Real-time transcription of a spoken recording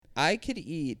I could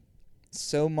eat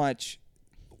so much,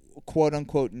 quote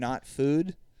unquote, not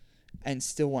food, and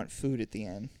still want food at the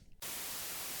end.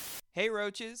 Hey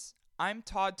Roaches, I'm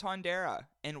Todd Tondera,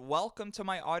 and welcome to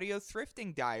my audio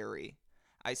thrifting diary.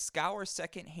 I scour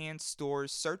secondhand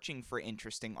stores searching for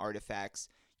interesting artifacts,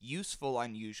 useful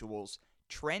unusuals,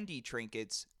 trendy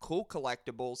trinkets, cool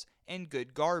collectibles, and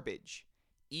good garbage.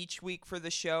 Each week for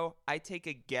the show, I take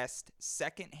a guest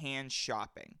secondhand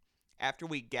shopping. After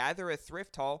we gather a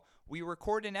thrift haul, we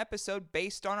record an episode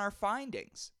based on our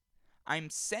findings. I'm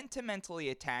sentimentally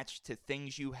attached to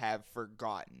things you have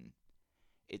forgotten.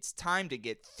 It's time to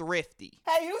get thrifty.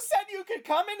 Hey, who said you could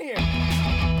come in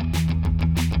here?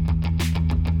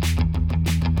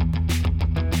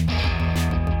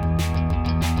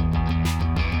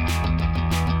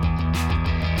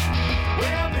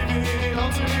 Well, living in an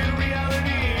alternate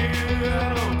reality,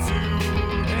 I don't do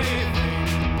anything.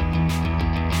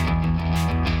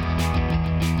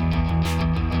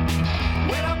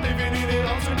 When I'm living in an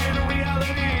alternate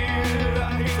reality, I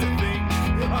hate to think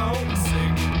I won't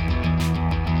sing.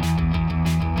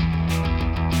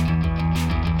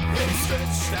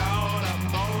 Stretched out, I'm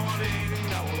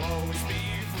morning, I will always be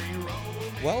free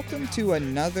roaming. Welcome to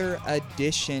another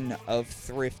edition of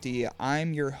Thrifty.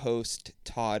 I'm your host,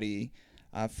 Toddy.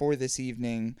 For this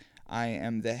evening, I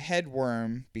am the head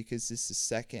worm because this is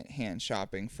second-hand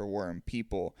shopping for worm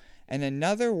people. And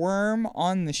another worm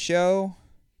on the show.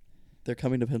 They're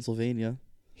coming to Pennsylvania.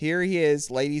 Here he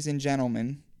is, ladies and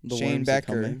gentlemen. The Shane worms are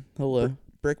Becker. coming. Hello.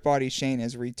 Brickbody Shane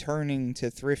is returning to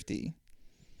Thrifty.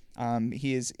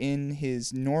 He is in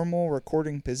his normal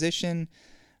recording position,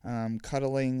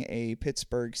 cuddling a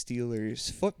Pittsburgh Steelers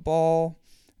football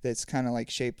that's kind of like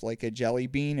shaped like a jelly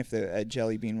bean if a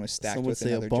jelly bean was stacked Some would with say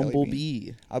another a jelly bean.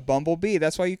 bumblebee. A bumblebee.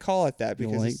 That's why you call it that. You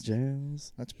Because like it's-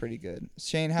 jazz? that's pretty good.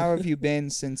 Shane, how have you been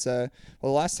since, well, the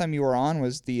last time you were on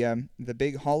was the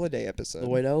big holiday episode. The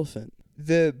white elephant.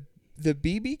 The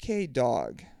BBK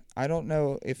dog, I don't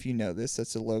know if you know this.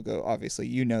 That's the logo. Obviously,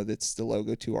 you know that's the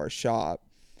logo to our shop.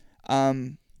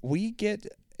 We get,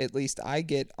 at least I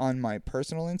get on my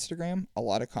personal Instagram, a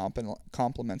lot of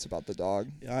compliments about the dog.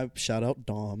 I shout out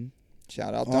Dom.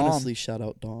 Shout out Dom. Honestly, shout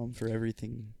out Dom for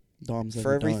everything Dom's For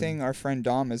ever done. everything our friend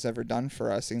Dom has ever done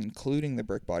for us, including the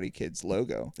Brickbody Kids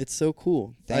logo. It's so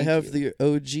cool. I Thank have you.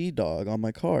 the OG dog on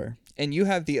my car. And you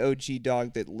have the OG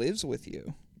dog that lives with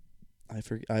you.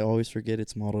 I always forget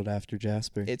it's modeled after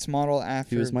Jasper. It's modeled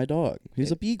after... He was my dog. He was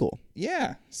a beagle.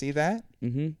 Yeah, see that?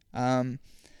 Mm-hmm. That's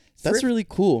Thrift- really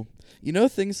cool. You know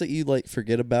things that you like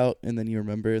forget about and then you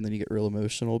remember and then you get real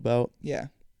emotional about? Yeah.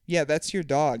 Yeah, that's your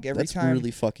dog. That's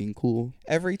really fucking cool.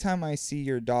 Every time I see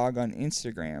your dog on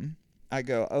Instagram, I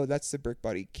go, oh, that's the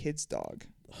Brickbody Kids dog.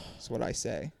 That's what I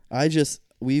say.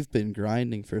 We've been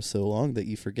grinding for so long that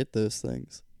you forget those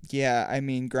things. Yeah, I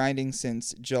mean, grinding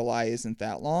since July isn't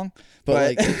that long.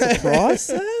 But like, it's a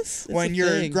process. It's when a you're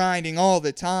thing. grinding all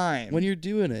the time. When you're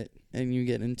doing it and you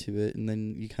get into it and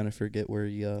then you kind of forget where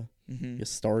you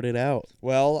started out.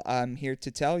 Well, I'm here to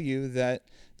tell you that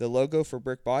the logo for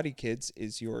Brickbody Kids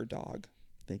is your dog.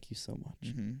 Thank you so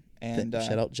much. And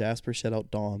shout out Jasper, shout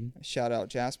out Dom. Shout out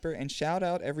Jasper, and shout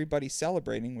out everybody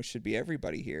celebrating, which should be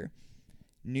everybody here.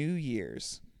 New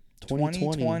Year's.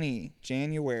 2020,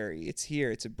 January. It's here.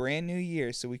 It's a brand new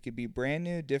year, so we could be brand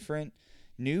new, different,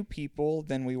 new people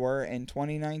than we were in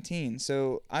 2019.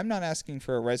 So I'm not asking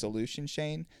for a resolution,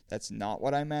 Shane. That's not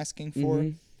what I'm asking for.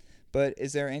 But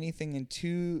is there anything in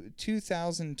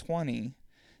 2020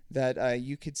 that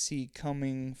you could see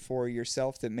coming for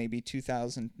yourself that maybe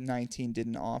 2019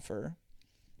 didn't offer?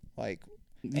 Like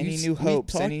any new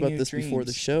hopes, any we talked about new this dreams? before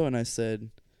the show, and I said,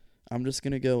 I'm just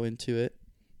going to go into it,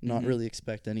 not really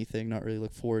expect anything, not really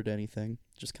look forward to anything,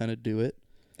 just kind of do it.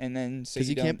 And then, so Because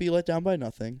you can't be let down by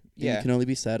nothing. And Yeah. you can only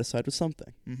be satisfied with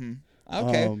something.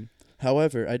 Okay.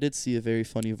 However, I did see a very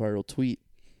funny viral tweet,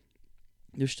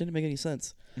 which didn't make any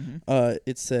sense.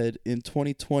 It said, in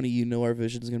 2020, you know our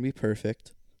vision is going to be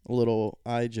perfect. A little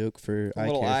eye joke for eye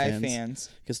Little care eye fans. fans.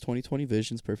 Because 2020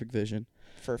 vision's perfect vision.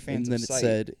 For fans And then of it sight.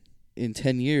 said, in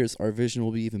 10 years, our vision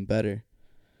will be even better.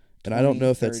 And I don't know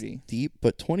if that's 2030. deep,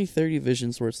 but 2030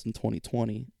 vision's worse than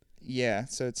 2020. Yeah,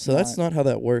 so it's So that's not how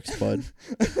that works, bud.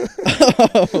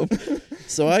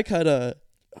 So I kind of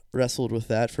wrestled with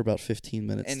that for about 15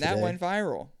 minutes And today. that went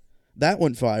viral. That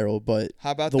went viral, but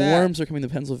How about the that? worms are coming to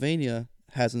Pennsylvania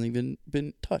hasn't even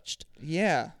been touched.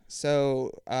 Yeah,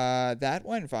 so that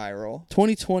went viral.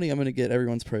 2020, I'm going to get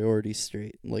everyone's priorities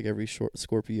straight, like every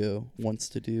Scorpio wants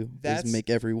to do, That's- is make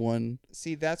everyone...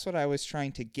 See, that's what I was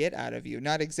trying to get out of you.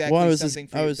 Not exactly Well, I was something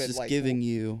just, for I you, was but just like, giving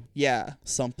you yeah,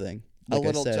 something. a Like I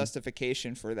little said.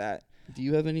 justification for that. Do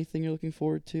you have anything you're looking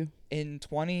forward to? In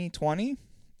 2020,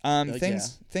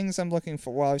 things I'm looking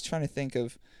for. Well, I was trying to think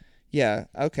of. Yeah.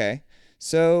 Okay.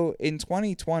 So in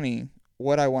 2020,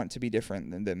 what I want to be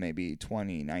different than maybe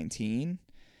 2019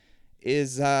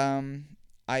 is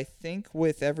I think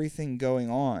with everything going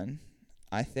on,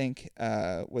 I think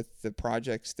with the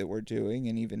projects that we're doing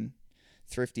and even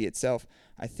Thrifty itself,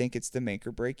 I think it's the make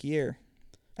or break year.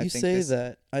 You say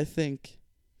that. I think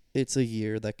it's a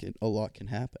year that a lot can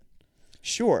happen.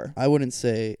 Sure. I wouldn't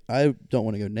say, I don't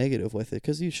want to go negative with it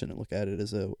because you shouldn't look at it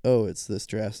as it's this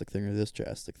drastic thing or this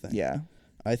drastic thing. Yeah.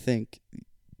 I think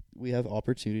we have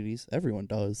opportunities, everyone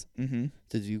does, Mm-hmm.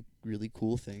 to do really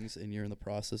cool things, and you're in the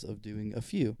process of doing a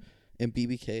few. And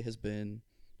BBK has been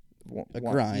a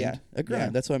grind. Yeah. A grind. Yeah.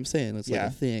 That's what I'm saying. It's like Yeah.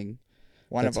 a thing.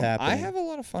 One that's of them. I happening. have a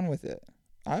lot of fun with it.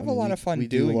 I have mean, a lot of fun we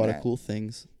doing do a lot that. of cool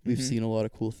things. We've Mhm. seen a lot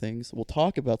of cool things. We'll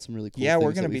talk about some really cool Yeah, things.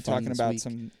 we're going to that we be found talking this about week.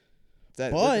 some. We're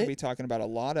But- going to be talking about a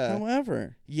lot of.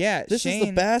 However, Yeah, this Shane. is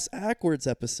the Bass Ackwards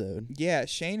episode. Yeah,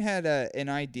 Shane had an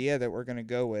idea that we're going to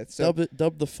go with. So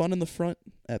Dub the fun in the front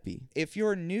epi. if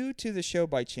you're new to the show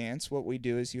by chance, what we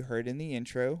do is you heard in the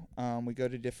intro, we go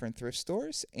to different thrift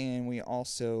stores and we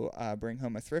also bring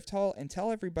home a thrift haul and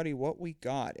tell everybody what we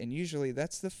got. And usually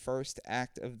that's the first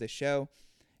act of the show.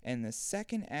 And the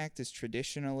second act is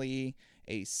traditionally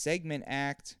a segment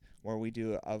act where we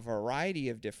do a variety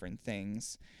of different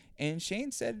things. And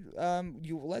Shane said,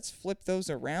 let's flip those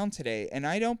around today. And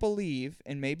I don't believe,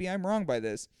 and maybe I'm wrong by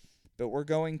this, but we're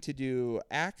going to do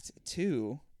Act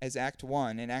 2 as Act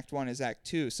 1, and Act 1 as Act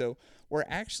 2. So we're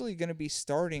actually going to be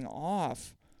starting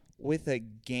off with a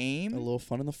game. A little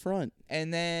fun in the front.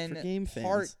 And then For game fans.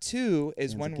 Part 2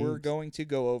 is Fans when of we're games. going to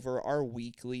go over our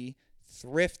weekly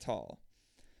thrift haul.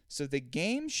 So the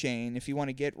game, Shane, if you want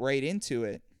to get right into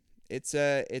it, it's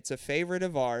a favorite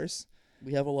of ours.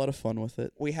 We have a lot of fun with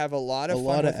it. We have a lot of A fun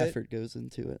lot of with it. effort goes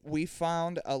into it. We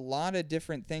found a lot of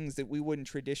different things that we wouldn't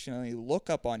traditionally look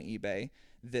up on eBay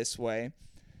this way.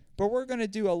 But we're going to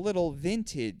do a little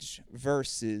vintage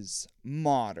versus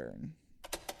modern.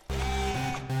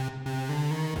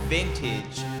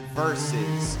 Vintage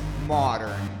versus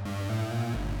modern.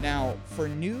 Now, for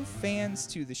new fans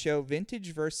to the show,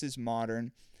 vintage versus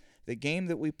modern, the game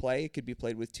that we play, it could be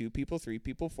played with 2 people, 3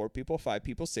 people, 4 people, 5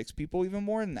 people, 6 people, even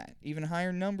more than that, even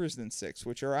higher numbers than 6,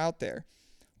 which are out there.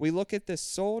 We look at the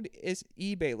sold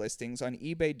eBay listings on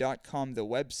ebay.com, the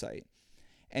website,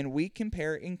 and we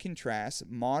compare and contrast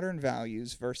modern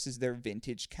values versus their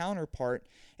vintage counterpart,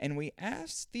 and we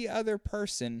ask the other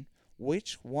person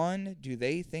which one do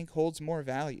they think holds more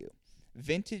value,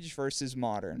 vintage versus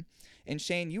modern. And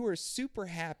Shane, you were super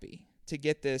happy to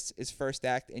get this as first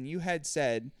act, and you had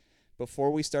said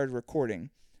before we started recording,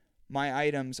 my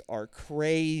items are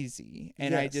crazy.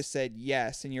 And I Yes. just said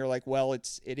yes. And you're like, well,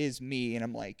 it is me. And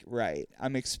I'm like, right.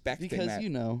 I'm expecting Because,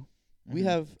 that. we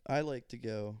have, I like to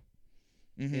go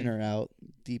Mhm. in or out,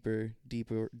 deep or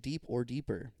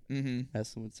deeper, Mhm. as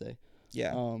some would say.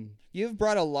 Yeah. You've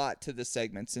brought a lot to the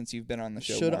segment since you've been on the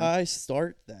show. Should more. I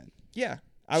start then? Yeah.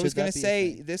 I Should was going that to be a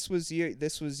say thing?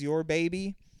 this was your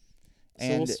baby. So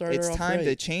And we'll start it's her off time to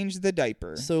right. change the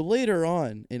diaper. So later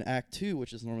on in Act 2,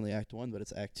 which is normally Act 1, but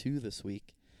it's Act 2 this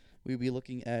week, we'll be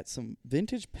looking at some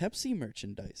vintage Pepsi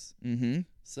merchandise, Mm-hmm.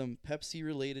 some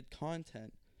Pepsi-related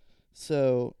content.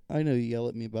 So I know you yell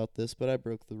at me about this, but I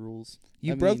broke the rules.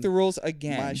 You I broke mean, the rules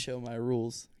again. My show, my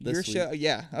rules. This Your week. show.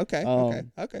 Yeah. Okay.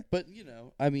 Um, Okay. But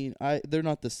they're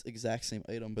not this exact same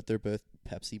item, but they're both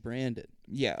Pepsi branded,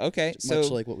 Yeah. Okay. much So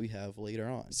like what we have later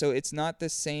on. so it's not the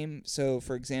same. So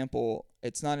for example,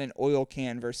 it's not an oil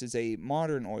can versus a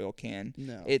modern oil can.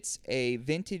 No. It's a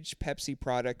vintage Pepsi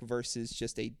product versus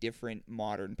just a different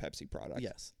modern Pepsi product.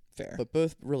 Yes, Fair. but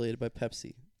both related by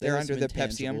Pepsi. They're There are under some the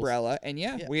Pepsi intangibles. umbrella, and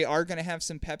yeah, Yeah. we are going to have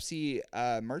some Pepsi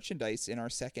merchandise in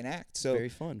our second act. So Very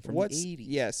fun from what's the 80s.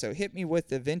 yeah? So hit me with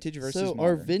the vintage versus So modern.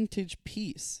 our vintage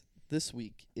piece this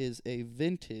week is a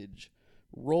vintage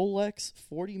Rolex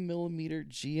 40mm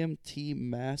GMT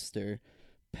Master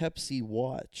Pepsi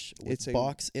watch with It's a-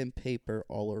 box and paper,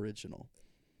 all original.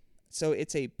 So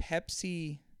it's a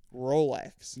Pepsi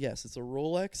Rolex. Yes, it's a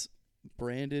Rolex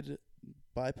branded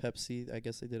by Pepsi. I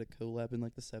guess they did a collab in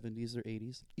like the 70s or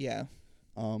 80s. Yeah.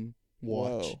 Watch.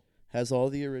 Whoa. Has all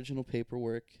the original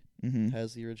paperwork, Mm-hmm.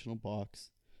 has the original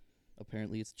box.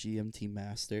 Apparently it's GMT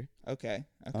Master. Okay.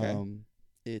 Okay.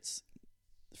 It's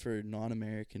for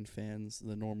non-American fans,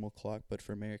 the normal clock, but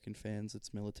for American fans,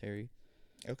 it's military.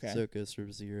 okay. So it goes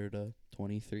from 0 to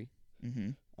 23.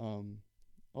 Mm-hmm.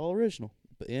 All original,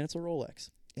 and it's a Rolex.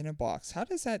 In a box. How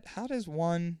does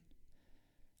one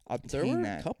There obtain were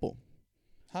that? a couple.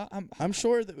 I'm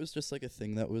sure that was just like a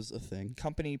thing that was a thing.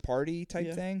 Company party type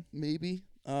Yeah. thing. Maybe.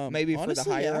 Maybe for the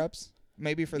honestly, higher yeah. ups.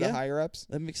 Maybe for Yeah. the higher ups.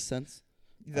 That makes sense.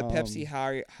 The Pepsi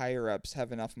higher ups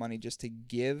have enough money just to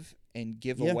give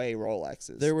Yeah. away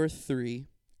Rolexes. There were 3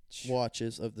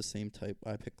 watches of the same type.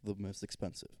 I picked the most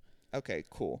expensive. Okay,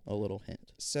 cool. A little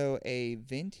hint. So a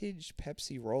vintage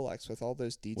Pepsi Rolex with all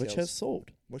those details. Which has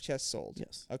sold.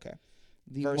 Yes. Okay.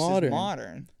 The Versus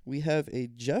modern. We have a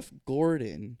Jeff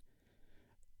Gordon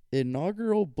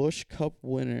inaugural Busch Cup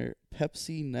winner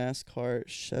Pepsi NASCAR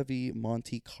Chevy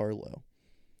Monte Carlo.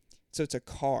 So it's a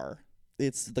car.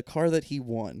 It's the car that he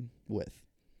won with.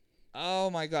 Oh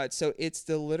my God! So it's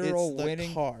the literal It's the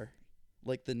winning car,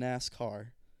 like the NASCAR,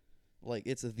 like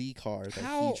it's the car that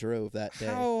How- he drove that day.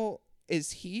 How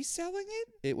is he selling it?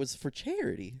 It was for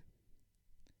charity.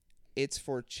 It's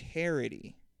for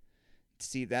charity.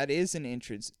 See, that is an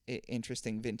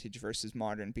interesting vintage versus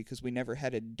modern because we never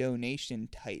had a donation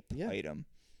type Yeah. item.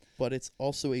 But it's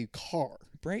also a car.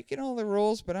 Breaking all the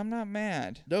rules, but I'm not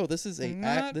mad No, this is I'm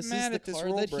not this is mad the at this car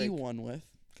rule that he break. won with.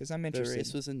 because I'm The interested.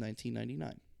 race was in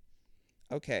 1999.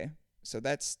 Okay, so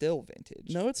that's still vintage.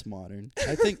 No, it's modern.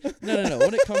 I think no.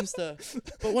 When it comes to,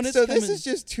 but when it's so coming, this is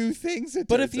just two things. It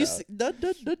but if turns you out.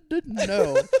 see,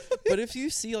 no, but if you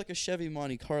see like a Chevy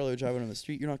Monte Carlo driving on the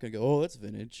street, you're not gonna go, oh, that's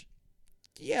vintage.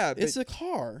 Yeah, but It's a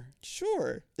car.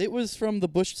 sure. It was from the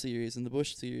Busch series, and the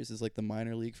Busch series is like the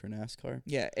minor league for NASCAR.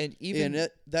 Yeah, and even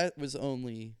That was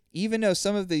only even though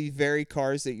some of the very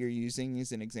cars that you're using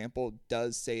as an example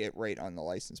does say it right on the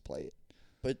license plate.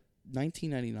 but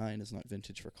 1999 is not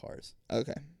vintage for cars.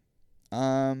 Okay.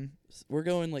 We're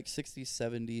going like 60s,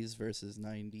 70s versus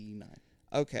 99.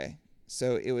 Okay.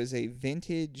 So it was a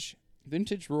vintage.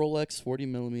 Vintage Rolex 40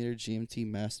 millimeter GMT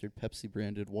mastered Pepsi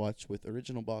branded watch with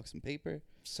original box and paper,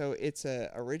 So it's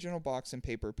a original box and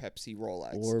paper Pepsi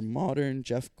Rolex. or modern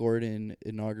Jeff Gordon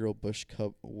inaugural Busch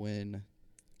Cup win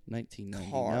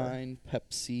 1999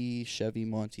 Pepsi Chevy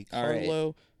Monte All right.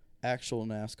 Carlo, actual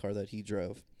NASCAR that he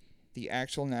drove. The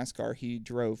actual NASCAR he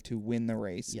drove to win the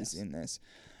race Yes. is in this.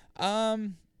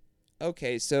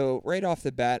 Okay, so right off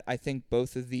the bat, I think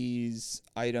both of these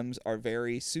items are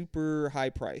very super high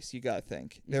price. You gotta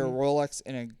think they're a Mhm. Rolex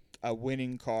and a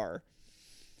winning car.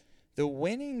 The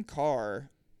winning car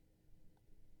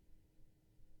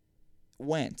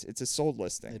went. It's a sold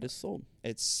listing. It is sold.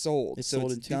 It's sold. It's so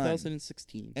sold it's in done.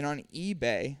 2016. And on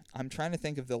eBay, I'm trying to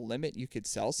think of the limit you could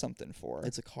sell something for.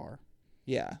 It's a car.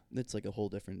 Yeah. It's like a whole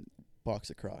different box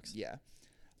of Crocs. Yeah.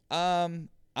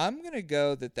 I'm going to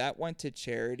go that went to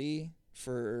charity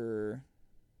for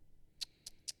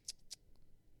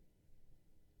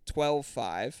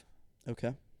 $12,500.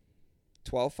 Okay.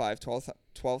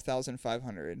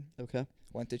 $12,500 Okay.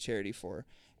 went to charity for.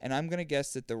 And I'm going to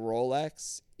guess that the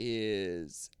Rolex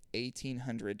is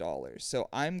 $1,800. So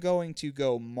I'm going to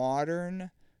go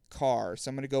modern car. So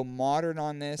I'm going to go modern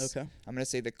on this. Okay. I'm going to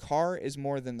say the car is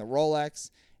more than the Rolex,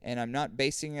 and I'm not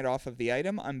basing it off of the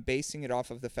item. I'm basing it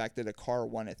off of the fact that a car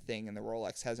won a thing and the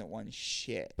Rolex hasn't won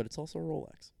shit. But it's also a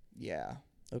Rolex. Yeah.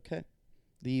 Okay.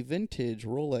 The vintage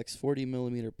Rolex 40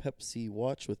 millimeter Pepsi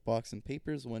watch with box and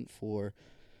papers went for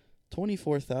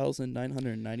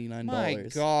 $24,999. My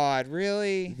God,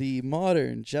 really? The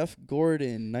modern Jeff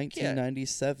Gordon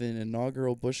 1997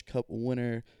 inaugural Busch Cup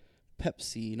winner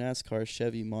Pepsi NASCAR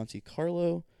Chevy Monte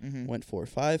Carlo Mhm. went for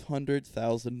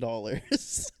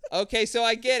 $500,000. Okay, so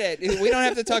I get it. We don't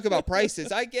have to talk about prices.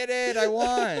 I get it. I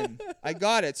won. I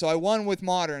got it. So I won with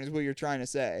modern is what you're trying to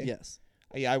say. Yes.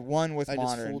 Yeah, I won with I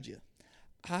modern. just fooled you.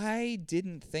 I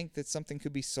didn't think that something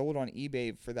could be sold on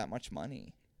eBay for that much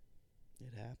money.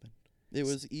 It happened. It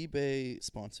was eBay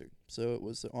sponsored. So it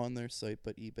was on their site,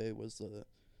 but eBay was the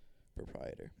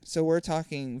proprietor. So we're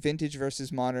talking vintage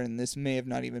versus modern, and this may have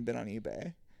not even been on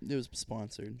eBay. It was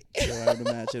sponsored. So I would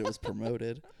imagine it was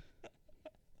promoted.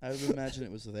 I would imagine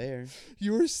it was there.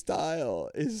 Your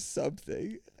style is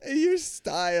something. Your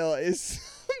style is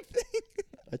something.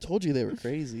 I told you they were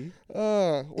crazy.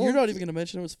 Well, You're not even going to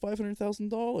mention it was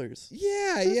 $500,000.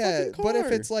 Yeah, It's a yeah. fucking But if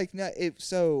car. it's like,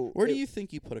 Where do you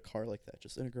think you put a car like that?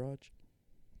 Just in a garage?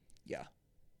 Yeah.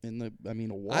 A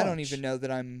watch. I don't even know that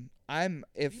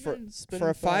if You're for spending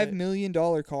a $5 million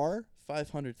car.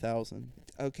 500,000.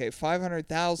 Okay,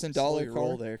 $500,000 Slow car.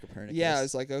 roll there, Copernicus. Yeah, I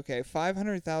was like, okay,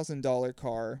 $500,000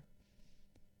 car.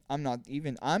 I'm not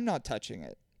touching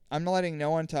it. I'm letting no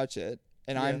one touch it,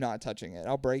 and Yeah. I'm not touching it.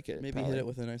 I'll break it. Maybe probably. hit it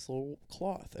with a nice little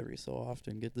cloth every so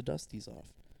often, get the dusties off.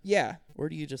 Yeah. Or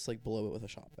do you just like blow it with a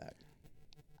shop vac?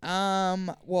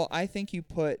 Well, I think you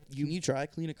put Can you dry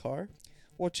clean a car?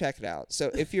 Well, check it out. So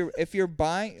if you're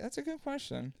buying, that's a good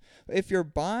question. If you're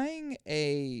buying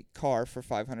a car for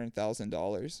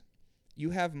 $500,000,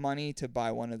 you have money to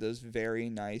buy one of those very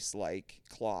nice like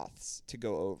cloths to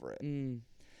go over it.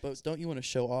 But don't you want to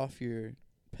show off your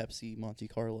Pepsi Monte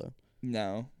Carlo?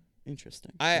 No.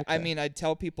 Interesting. I Okay. mean, I'd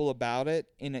tell people about it,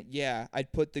 and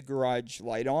I'd put the garage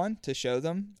light on to show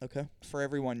them Okay. for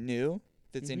everyone new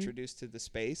that's Mhm. introduced to the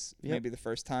space, Yep. maybe the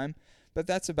first time. But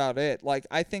that's about it. Like,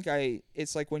 I think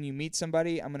it's like when you meet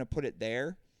somebody, I'm gonna put it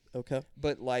there, Okay.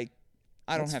 but like,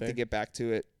 I don't That's have fair. to get back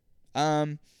to it.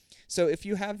 So if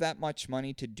you have that much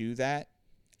money to do that,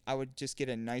 I would just get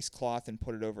a nice cloth and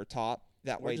put it over top.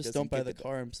 That Or way, it just doesn't don't buy get the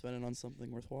car and spend it on something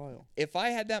worthwhile. If I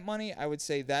had that money, I would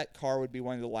say that car would be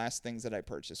one of the last things that I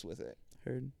purchased with it.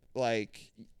 Heard.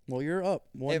 Like, Well, you're up.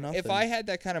 if I had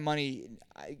that kind of money,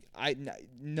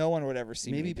 no one would ever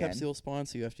see Maybe me again. Pepsi will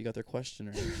sponsor you after you got their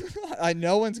questioner.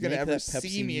 No one's gonna Make ever that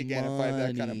see Pepsi me again if I have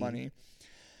that kind of money. money.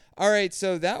 All right,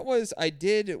 so I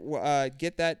did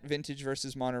get that vintage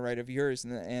versus modern right of yours,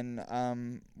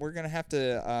 and we're gonna have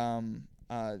to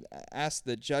ask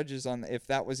the judges on if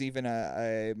that was even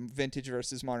a vintage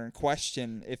versus modern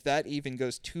question, if that even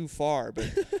goes too far, but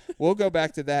we'll go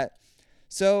back to that.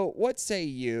 So, what say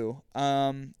you?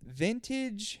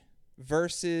 Vintage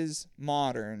versus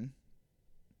modern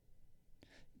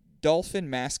dolphin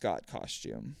mascot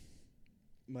costume.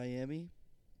 Miami?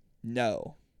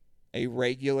 No. A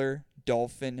regular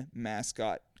dolphin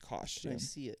mascot Can costume. I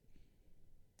see it?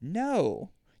 No.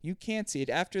 You can't see it.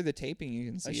 After the taping, you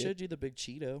can see I it. showed you the big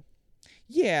Cheeto.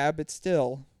 Yeah, but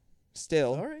still.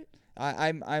 All right.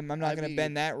 I'm not I going to mean-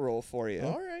 bend that rule for you.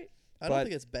 All right. I But- don't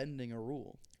think it's bending a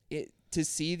rule. To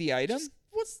see the item?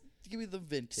 Give me the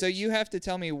vintage. So you have to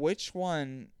tell me which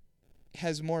one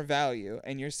has more value,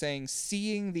 and you're saying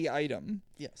seeing the item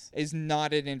Yes. is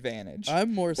not an advantage.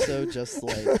 I'm more so just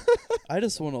like I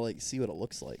just want to like see what it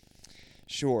looks like.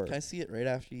 Sure. Can I see it right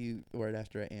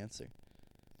after I answer?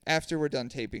 After we're done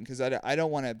taping, because I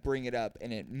don't want to bring it up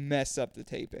and it mess up the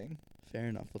taping. Fair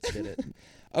enough. Let's get it.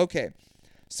 Okay.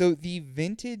 So the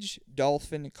vintage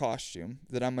dolphin costume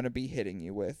that I'm going to be hitting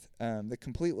you with, the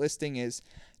complete listing is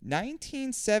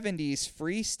 1970s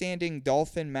freestanding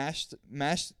dolphin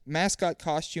mascot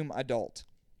costume adult.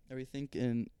 Are we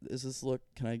thinking? Is this look?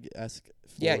 Can I ask?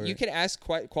 Yeah, you can ask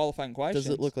qualifying questions.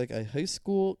 Does it look like a high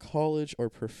school, college, or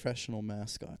professional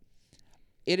mascot?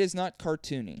 It is not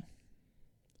cartoony.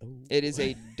 Oh. It is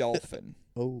a dolphin.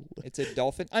 Oh. It's a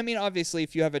dolphin. I mean, obviously,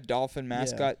 if you have a dolphin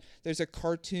mascot, there's a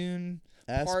cartoon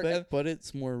part Aspect, of, but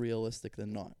it's more realistic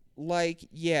than not. like,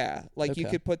 you Okay.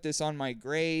 could put this on my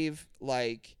grave.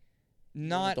 Like, You want a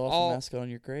not dolphin all mascot on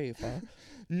your grave, huh?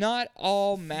 not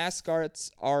all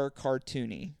mascots are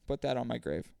cartoony. Put that on my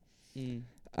grave. Mm.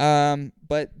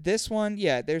 But this one,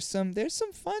 there's some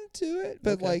fun to it,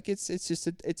 but Okay. like it's a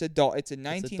 19 It's a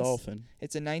dolphin.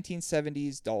 It's a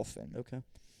 1970s dolphin. Okay.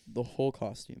 The whole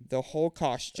costume. The whole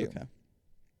costume. Okay.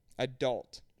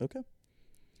 Adult. Okay.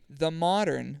 The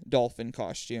modern dolphin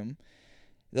costume.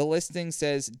 The listing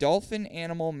says dolphin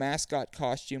animal mascot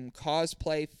costume,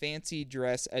 cosplay, fancy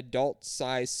dress, adult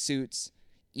size suits,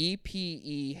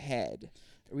 EPE head.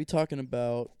 Are we talking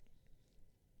about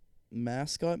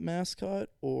mascot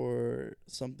or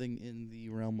something in the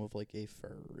realm of like a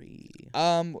furry?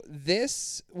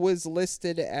 This was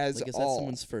listed as Like, is that all.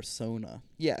 someone's persona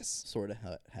Yes. sort of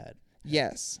had?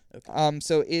 Yes. Okay.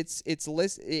 So it's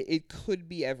it could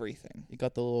be everything. You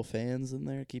got the little fans in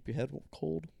there, keep your head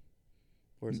cold?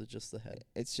 Or is it just the head?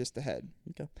 It's just the head.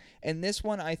 Okay. And this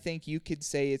one, I think you could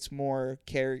say it's more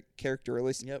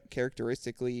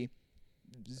characteristically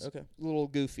Okay. little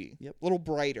goofy. Yep. Little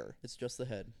brighter. It's just the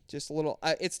head. Just a little.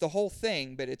 It's the whole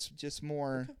thing, but it's just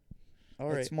more. All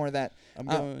right. It's more that. I'm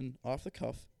uh, going off the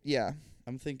cuff. Yeah.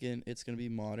 I'm thinking it's going to be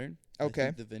modern. Okay. I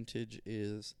think the vintage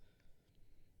is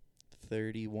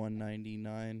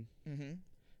 $31.99, Mm-hmm.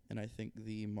 and I think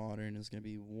the modern is going to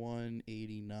be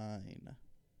 $189.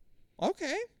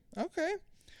 Okay.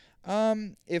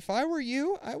 If I were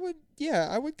you, I would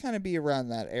kind of be around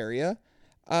that area.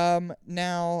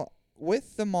 Now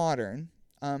with the modern,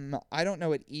 I don't know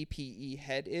what EPE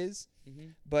head is,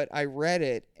 but I read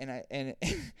it and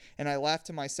I laughed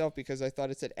to myself because I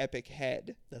thought it said epic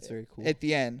head. That's very cool. At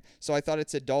the end. So I thought it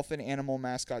said dolphin animal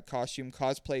mascot costume,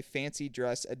 cosplay, fancy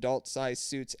dress, adult size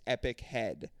suits, epic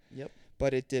head. Yep.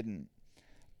 But it didn't.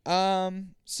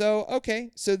 So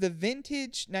the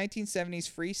vintage 1970s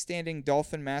freestanding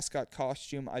dolphin mascot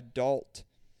costume adult,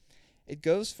 it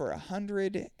goes for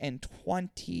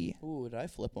 $120. Ooh, did I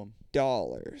flip them?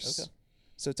 Okay.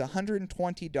 So it's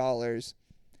 $120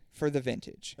 for the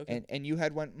vintage. Okay. And you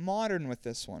had went modern with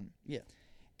this one. Yeah.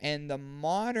 And the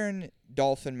modern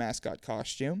dolphin mascot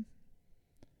costume,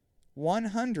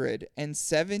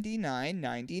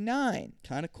 $179.99.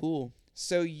 Kind of cool.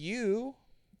 So you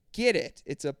get it.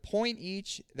 It's a point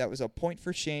each. That was a point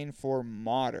for Shane for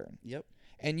modern. Yep.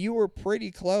 And you were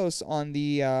pretty close on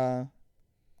the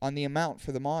amount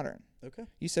for the modern. Okay.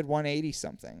 You said 180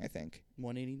 something, I think.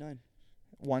 189.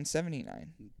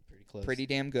 179. Pretty close. Pretty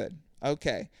damn good.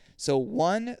 Okay. So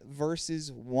 1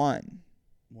 versus 1.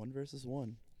 1 versus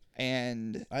 1.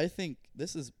 And I think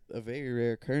this is a very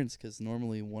rare occurrence because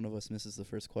normally one of us misses the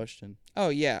first question. oh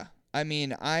yeah. I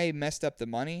mean, I messed up the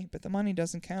money, but the money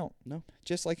doesn't count. No.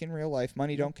 Just like in real life,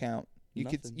 money No. don't count. You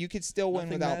Nothing. could still win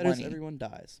Nothing without matters, money. Everyone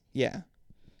dies. Yeah.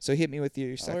 So hit me with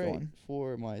your second All right. one.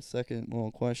 For my second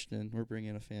little question, we're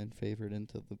bringing a fan favorite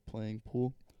into the playing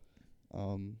pool.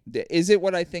 Is it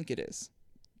what I think it is?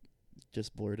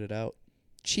 Just blurt it out.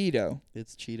 Cheeto.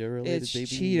 It's Cheeto related, It's baby.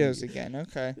 Cheetos again.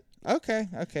 Okay. Okay.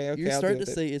 You're I'll starting deal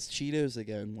to with say it's Cheetos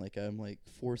again, like I'm like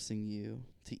forcing you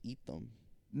to eat them.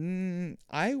 it.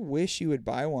 I wish you would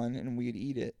buy one and we'd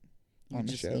eat it You on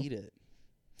the just show. eat it.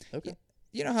 Okay.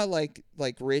 You know how like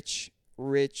rich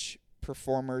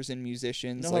performers and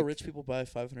musicians You know like how rich people buy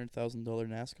 $500,000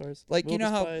 NASCARs? like We'll you know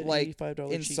just how buy an like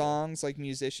 $85 in Cheeto. songs like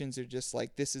musicians are just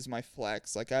like this is my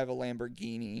flex. Like I have a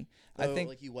Lamborghini. I Oh, think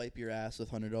like you wipe your ass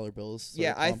with $100 bills. sort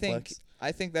yeah, of I complex.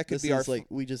 think that could This be our is like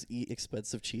we just eat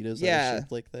expensive Cheetos that Yeah. are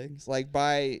shaped like things. like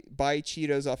buy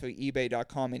Cheetos off of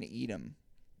eBay.com and eat them.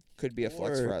 Could be a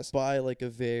flex Or for us. buy like a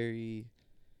very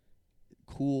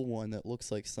cool one that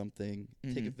looks like something.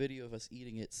 Take a Mhm. video of us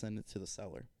eating it, send it to the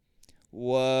seller.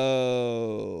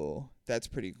 Whoa, that's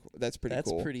pretty. That's pretty That's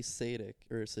cool. pretty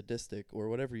sadistic or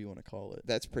whatever you want to call it.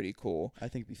 That's pretty cool. I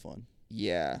think it'd be fun.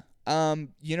 Yeah.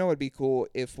 You know what'd be cool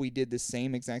if we did the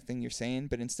same exact thing you're saying,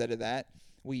 but instead of that,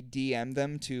 we DM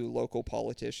them to local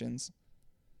politicians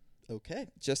Okay.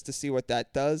 just to see what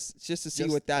that does. Just to see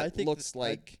Just- what I that think looks that-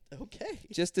 like. Okay.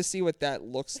 Just to see what that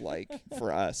looks like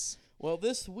for us. Well,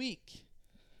 this week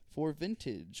for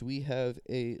vintage, we have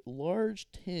a large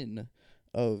tin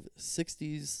of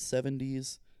 60s,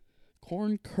 70s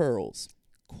corn curls,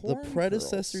 the Corn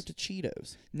predecessor curls. to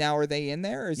Cheetos. Now, are they in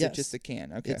there, or is it Yes. just a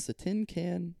can? Okay. It's a tin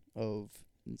can of,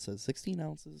 it says 16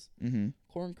 ounces, Mm-hmm.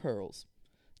 corn curls.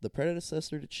 The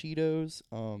predecessor to Cheetos,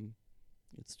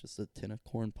 it's just a tin of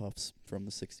corn puffs from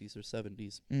the 60s or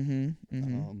 70s. Mm-hmm.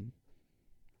 Mm-hmm.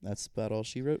 That's about all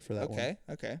she wrote for that one. Okay.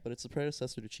 Okay. But it's the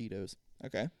predecessor to Cheetos.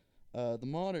 Okay. The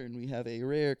modern, we have a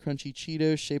rare crunchy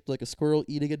Cheeto shaped like a squirrel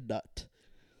eating a nut.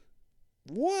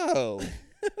 Whoa.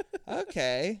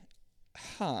 Okay.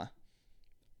 Huh.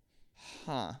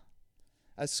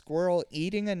 A squirrel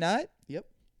eating a nut? Yep.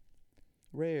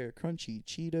 Rare crunchy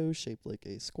Cheeto shaped like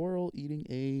a squirrel eating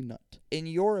a nut. In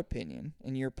your opinion,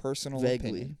 in your personal Vaguely.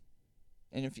 opinion.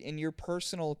 And if in your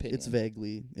personal opinion.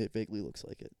 It vaguely looks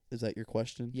like it. Is that your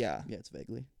question? Yeah. Yeah, it's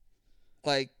vaguely.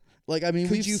 Like Like, I mean,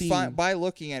 could we've you seen, find by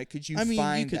looking at it, could you I mean,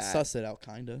 find you could that? suss it out,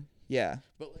 kinda. Yeah.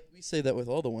 But like, we say that with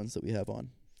all the ones that we have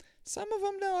on. Some of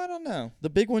them no, I don't know. The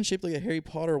big one shaped like a Harry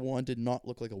Potter wand did not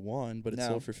look like a wand, but it No.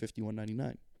 sold for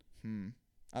 $51.99.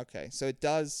 Okay. So it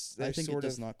does I there's think it sort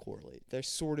does of not correlate. there's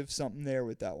sort of something there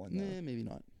with that one though. Nah, maybe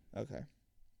not. Okay.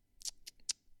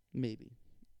 Maybe.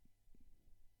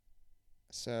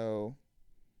 So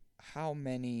how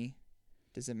many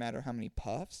does it matter how many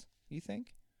puffs, you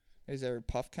think? Is there a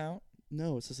puff count?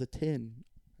 No, it's just a tin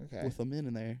Okay. with them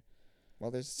in there.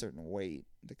 Well, there's a certain weight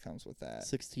that comes with that.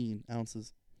 16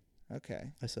 ounces.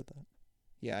 Okay. I said that.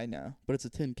 Yeah, I know. But it's a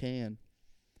tin can.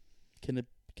 Can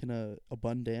a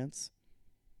bun dance?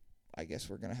 I guess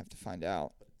we're going to have to find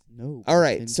out. No. All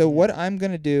right. tin So can. what I'm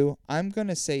going to do, I'm going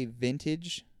to say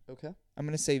vintage. Okay. I'm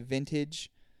going to say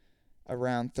vintage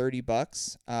around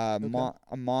 $30. Okay.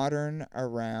 A modern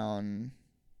around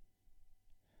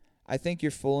I think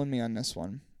you're fooling me on this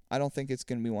one. I don't think it's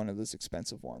going to be one of those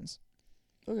expensive ones.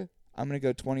 Okay. I'm going to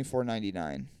go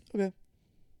 $24.99. Okay.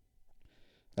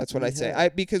 That's what what we I'd say.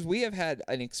 had. Because we have had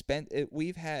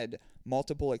we've had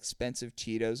multiple expensive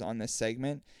Cheetos on this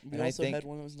segment, We and I also think had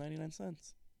one that was 99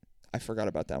 cents. I forgot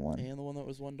about that one. And the one that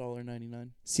was $1.99.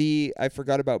 See, I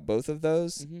forgot about both of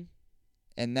those, Mm-hmm.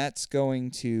 and that's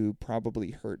going to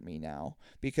probably hurt me now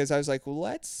because I was like, well,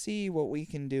 let's see what we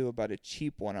can do about a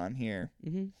cheap one on here.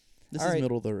 Mm-hmm. This All is right.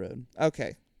 middle of the road.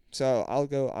 Okay, so I'll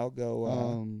go.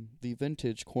 The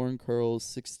vintage corn curls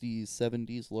 60s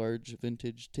 70s large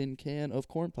vintage tin can of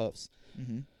corn puffs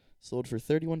Mhm. sold for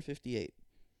 $31.58.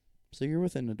 So you're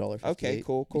within $1.58. Okay,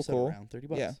 cool. You said Cool. around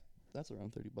 $30. Yeah. That's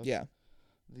around $30. Yeah.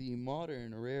 The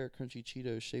modern rare crunchy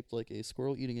Cheetos shaped like a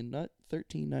squirrel eating a nut,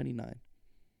 $13.99.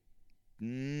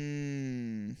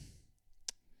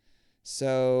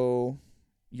 So,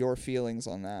 your feelings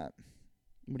on that?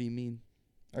 What do you mean?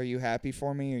 Are you happy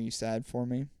for me? Are you sad for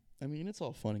me? I mean, it's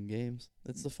all fun and games.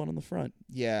 It's the fun in the front.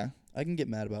 Yeah. I can get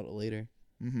mad about it later.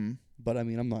 Mm-hmm. But, I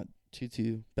mean, I'm not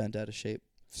too bent out of shape.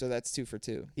 So that's 2 for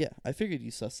 2. Yeah, I figured you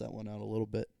sussed that one out a little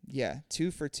bit. Yeah,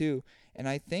 2 for 2. And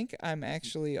I think I'm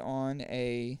actually on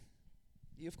a...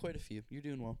 You have quite a few. You're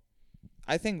doing well.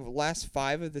 I think last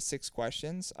 5 of the 6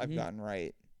 questions I've Mhm. gotten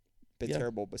right. But Yeah.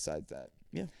 terrible besides that.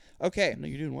 Yeah. Okay, No,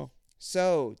 you're doing well.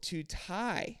 so to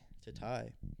tie, To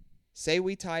tie, say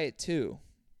we tie at 2.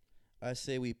 I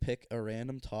say we pick a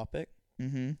random topic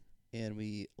Mm-hmm. and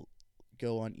we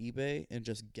go on eBay and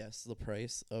just guess the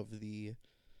price of the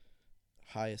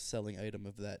highest selling item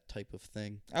of that type of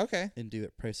thing Okay. and do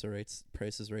it Price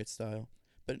is Right style.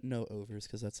 But no overs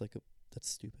because that's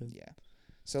stupid. Yeah.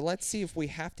 So let's see if we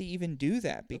have to even do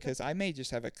that because I may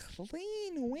just have a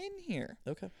clean win here.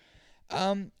 Okay.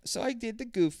 So I did the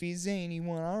goofy zany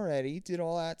one already, did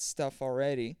all that stuff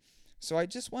already. So I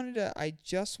just wanted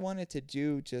to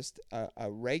do just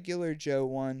a regular Joe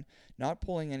one, not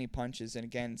pulling any punches. And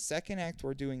again, second act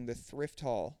we're doing the thrift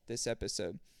haul this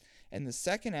episode. And the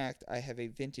second act I have a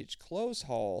vintage clothes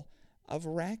haul of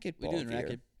racquetball We doing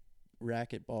gear.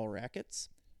 racquetball rackets?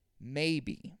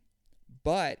 Maybe.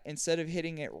 But instead of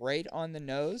hitting it right on the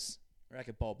nose,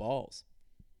 Racquetball balls.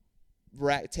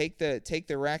 take the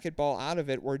racquetball out of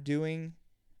it, we're doing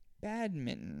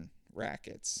badminton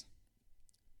rackets.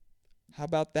 How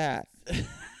about that?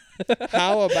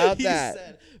 How about He that?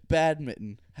 said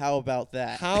badminton. How about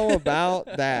that? How about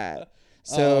that?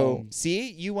 So, Um,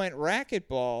 see, you went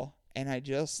racquetball, and I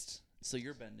So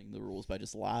you're bending the rules by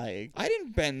just lying.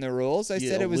 didn't bend the rules. I You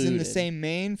said it was in the alluded. same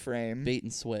mainframe. Bait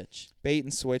and switch. Bait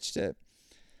and switched it.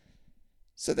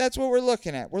 So that's what we're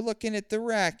looking at. We're looking at the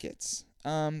rackets.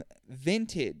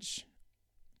 Vintage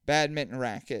badminton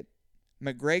racket,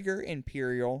 McGregor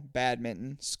Imperial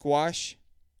badminton squash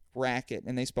racket,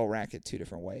 and they spell racket 2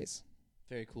 different ways.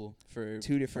 Very cool for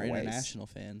 2 different for ways. international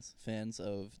fans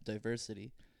of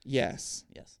diversity. Yes.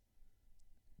 Yes.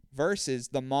 Versus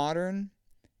the modern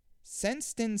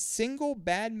Senston single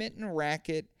badminton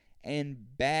racket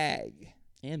and bag.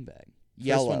 And bag.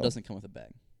 Yellow. First one doesn't come with a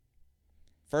bag.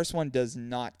 First one does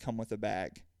not come with a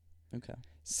bag. Okay.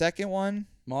 Second one,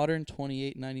 Modern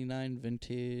 $28.99,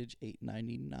 vintage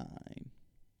 $8.99.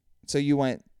 so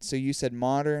you said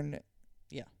modern.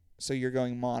 Yeah. So you're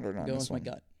going modern on Going this with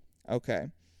my one. gut. Okay.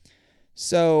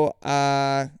 So,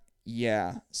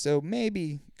 yeah. So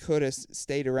maybe could have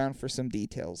stayed around for some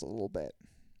details a little bit.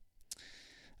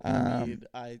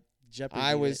 I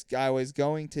I was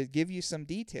going to give you some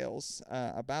details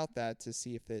about that to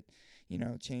see if it,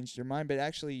 changed your mind, but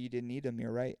actually you didn't need them.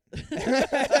 You're right.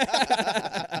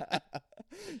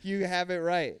 You have it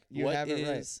right. What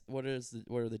are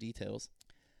the details?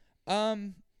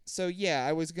 So yeah,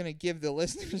 I was gonna give the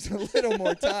listeners a little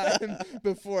more time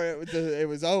before it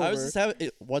was over. I was just having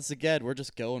it, once again. We're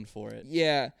just going for it.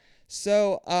 Yeah.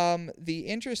 So the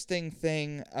interesting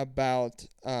thing about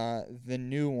the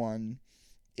new one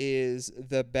is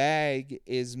the bag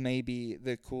is maybe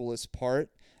the coolest part.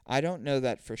 I don't know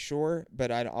that for sure,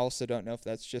 but I also don't know if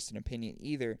that's just an opinion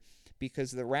either,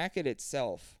 because the racket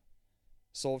itself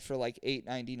sold for like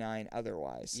 $8.99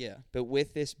 otherwise. Yeah. But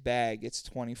with this bag, it's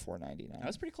 $24.99. That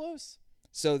was pretty close.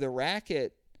 So the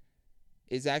racket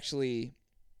is actually,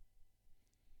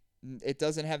 it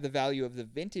doesn't have the value of the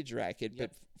vintage racket,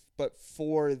 Yep. but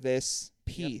for this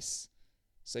piece,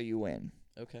 so you win.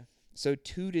 Okay. So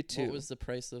 2-2. What was the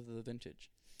price of the vintage?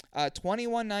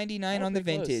 $21.99 on the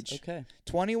pretty close. vintage. Okay.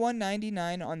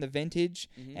 $21.99 on the vintage,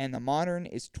 Mhm. and the modern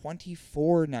is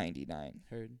 $24.99.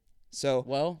 Heard. So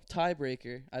Well,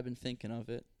 tiebreaker. I've been thinking of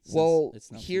it. since well,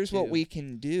 it's now here's what 2-2. we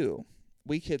can do.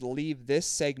 We could leave this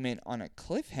segment on a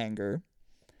cliffhanger,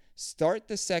 start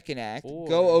the second act, Or-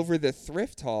 go over the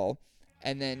thrift haul,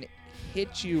 and then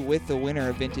hit you with the winner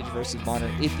of vintage versus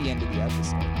modern at the end of the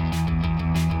episode.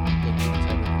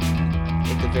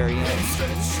 At the very end.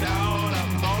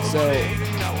 So,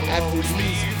 after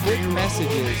these quick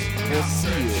messages, we'll see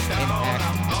you in Act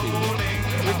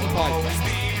 2. Ricky Podcast.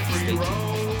 Stay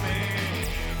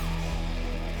tuned.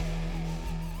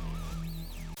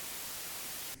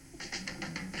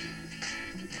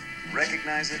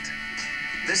 Recognize it?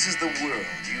 This is the world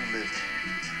you live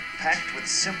in, packed with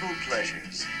simple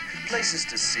pleasures, places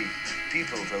to see,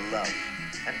 people to love.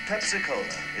 And Pepsi-Cola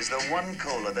is the one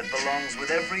cola that belongs with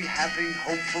every happy,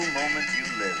 hopeful moment you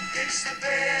live. It's the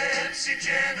Pepsi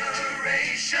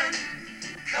generation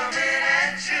coming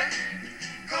at you,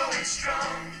 going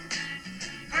strong.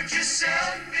 Put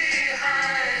yourself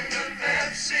behind the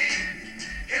Pepsi.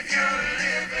 If you're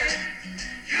living,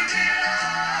 you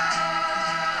belong.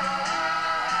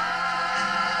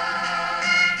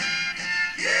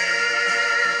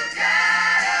 You've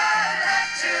got a lot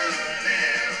to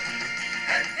live,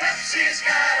 and Pepsi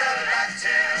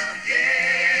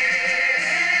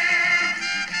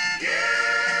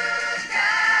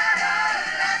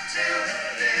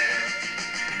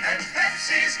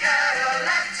She's got a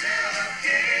lot to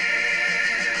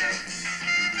give.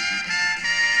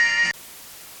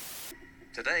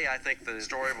 Today, I think the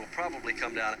story will probably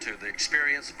come down to the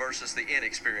experience versus the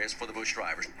inexperience for the Busch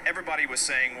drivers. Everybody was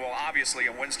saying, well, obviously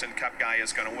a Winston Cup guy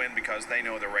is going to win because they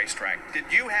know the racetrack. Did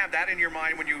you have that in your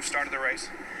mind when you started the race?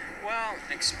 Well,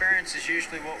 experience is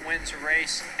usually what wins a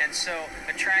race, and so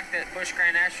a track that Busch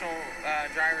Grand National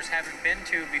drivers haven't been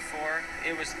to before,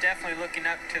 it was definitely looking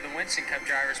up to the Winston Cup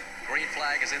drivers. Green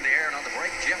flag is in the air, and on the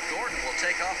brake, Jeff Gordon will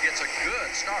take off, gets a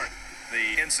good start.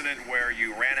 The incident where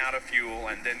you ran out of fuel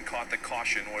and then caught the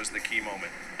caution was the key moment.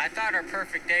 I thought our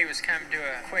perfect day was coming to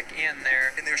a quick end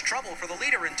there. And there's trouble for the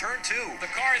leader in turn 2.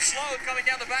 The car is slowed coming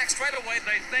down the back straightaway.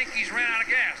 They think he's ran out of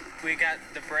gas. We got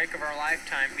the break of our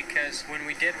lifetime because when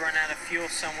we did run out of fuel,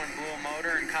 someone blew a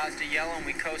motor and caused a yellow, and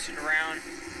we coasted around,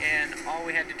 and all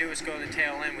we had to do was go to the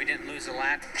tail end. We didn't lose a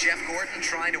lap. Jeff Gordon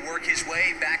trying to work his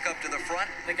way back up to the front.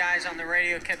 The guys on the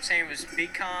radio kept saying was, be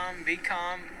calm,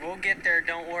 we'll get there,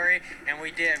 don't worry. And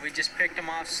we did. We just picked them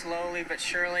off slowly but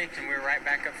surely, and we were right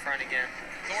back up front again.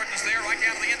 Gordon's there right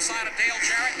down to the inside of Dale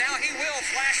Jarrett. Now he will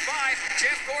flash by.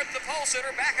 Jeff Gordon, the pole sitter,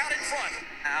 back out in front.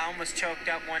 I almost choked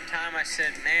up one time. I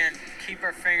said, man, keep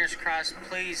our fingers crossed.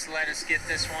 Please let us get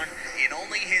this one. In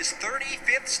only his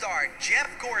 35th start, Jeff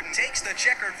Gordon takes the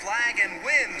checkered flag and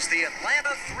wins the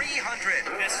Atlanta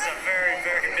 300. This is a very,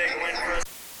 very big win for us.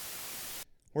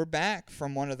 We're back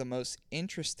from one of the most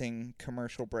interesting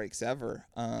commercial breaks ever.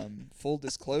 Full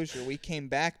disclosure, we came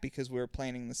back because we were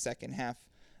planning the second half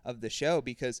of the show,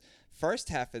 because first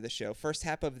half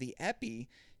of the Epi,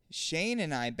 Shane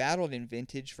and I battled in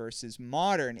vintage versus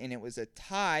modern, and it was a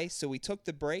tie, so we took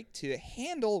the break to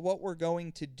handle what we're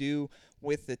going to do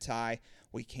with the tie.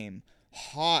 We came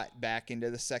hot back into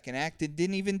the second act and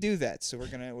didn't even do that, so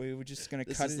we were just gonna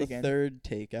cut it again. This is the third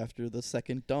take after the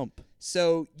second dump.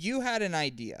 So you had an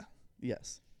idea.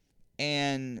 Yes.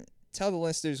 And tell the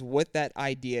listeners what that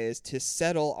idea is to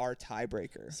settle our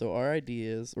tiebreaker. So our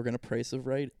idea is we're gonna price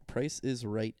is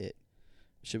right it.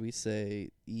 Should we say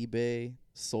eBay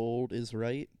sold is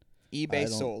right? eBay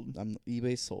sold.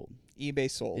 eBay sold. eBay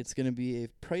sold. It's gonna be a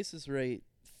Price is Right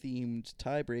themed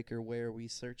tiebreaker where we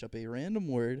search up a random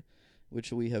word,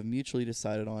 which we have mutually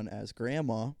decided on as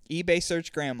grandma. eBay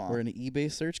search grandma. We're gonna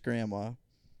eBay search grandma.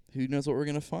 Who knows what we're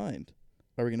gonna find?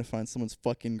 Are we gonna find someone's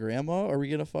fucking grandma? Or are we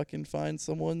gonna fucking find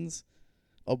someone's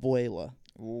abuela?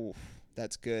 Ooh,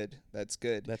 that's good. That's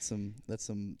good. That's some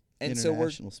And so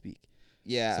international speak.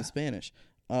 Yeah. Some Spanish.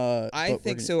 I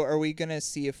think so. Are we gonna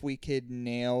see if we could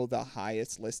nail the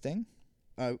highest listing?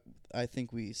 I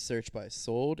think we search by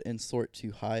sold and sort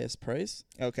to highest price.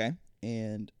 Okay.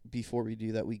 And before we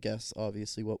do that, we guess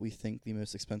obviously what we think the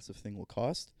most expensive thing will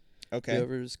cost. Okay.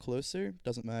 Whoever's closer,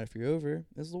 doesn't matter if you're over,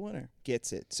 is the winner.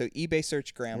 Gets it. So eBay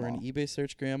search grandma. We're going to eBay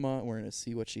search grandma, and we're going to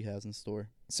see what she has in store.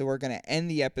 So we're gonna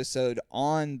end the episode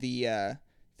on the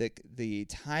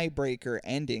tiebreaker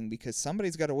ending because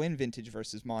somebody's got to win vintage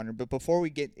versus modern. But before we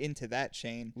get into that,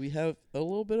 Shane, We have a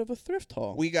little bit of a thrift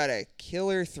haul. we got a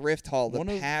killer thrift haul One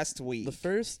of past week. The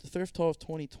first thrift haul of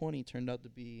 2020 turned out to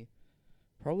be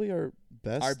probably our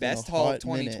best. Our in best a haul of hot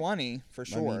minute. 2020 for I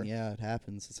sure. mean, yeah, it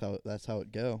happens. That's how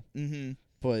it go. Mm-hmm.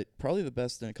 But probably the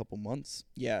best in a couple months,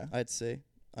 Yeah. I'd say.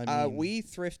 I mean, We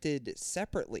thrifted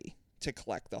separately to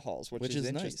collect the hauls, which is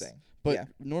interesting. nice. But yeah.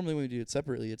 normally when we do it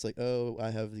separately, it's like, oh,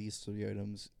 I have these 3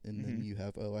 items, and then Mhm. you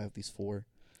have, I have these 4.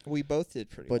 We both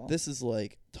did pretty But well. this is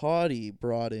like Toddy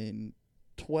brought in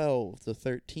 12 to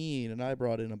 13, and I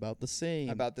brought in about the same.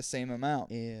 about the same amount.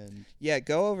 And Yeah,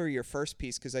 go over your first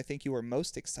piece because I think you were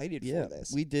most excited yeah, for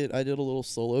this. I did a little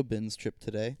solo bins trip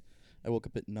today. I woke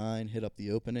up at 9, hit up the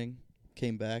opening,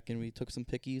 came back, and we took some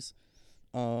pickies.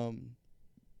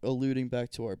 Alluding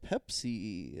back to our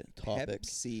Pepsi topic,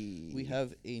 Pepsi. we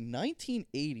have a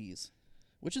 1980s,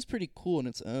 which is pretty cool in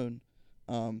its own,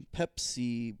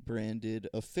 Pepsi branded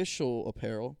official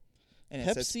apparel. and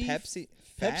it says Pepsi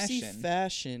fashion. Pepsi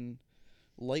fashion,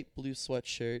 light blue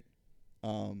sweatshirt,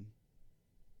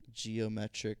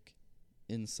 geometric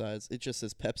insides. It just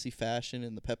says Pepsi fashion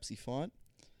in the Pepsi font.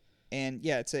 And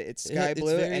yeah, it's It's sky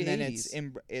blue, very and then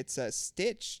 80s. it's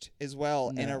stitched as well,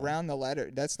 and No. around the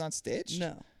letter. That's not stitched.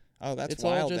 No, Oh, that's It's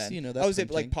all wild. just, then. that Oh, is it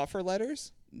like printing. puffer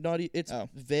letters? it's Oh.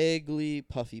 vaguely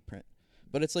puffy print,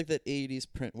 but it's like that 80s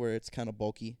print where it's kind of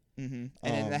bulky. Mm-hmm. And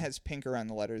then that Um, has pink around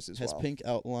the letters as Has well. pink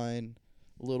outline,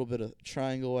 a little bit of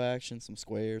triangle action, some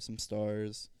squares, some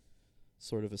stars,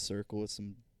 sort of a circle with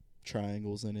some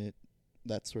triangles in it,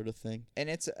 that sort of thing. And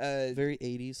it's Very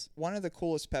 80s. one of the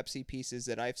coolest Pepsi pieces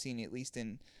that I've seen, at least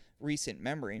in recent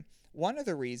memory. One of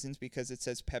the reasons, because it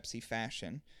says Pepsi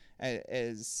Fashion,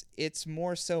 as it's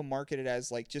more so marketed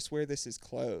as like just wear this as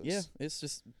clothes. Yeah, it's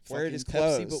just Wear it fucking as Pepsi,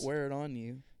 clothes. but wear it on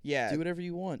you. Yeah. Do whatever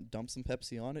you want. Dump some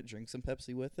Pepsi on it. Drink some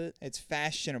Pepsi with it. It's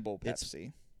fashionable It's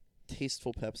Pepsi.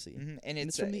 Tasteful Pepsi. And And it's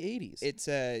it's from the 80s.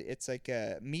 It's like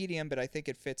a medium, but I think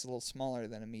it fits a little smaller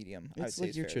than a medium. It's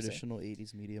like your traditional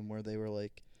 80s medium where they were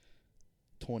like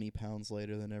 20 pounds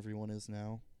lighter than everyone is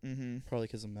now. Mm-hmm. Probably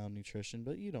because of malnutrition,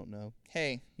 but you don't know.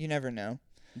 Hey, you never know.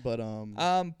 But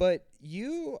But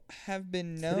you have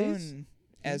been Today's- known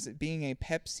as being a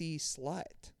Pepsi slut,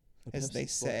 A as they Pepsi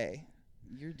slut. say.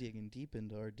 You're digging deep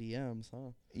into our DMs,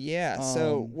 huh? Yeah.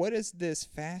 So, Um, what is this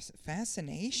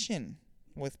fascination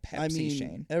with Pepsi, I mean,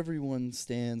 Shane? everyone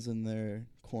stands in their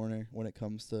corner when it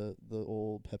comes to the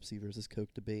old Pepsi versus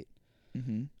Coke debate.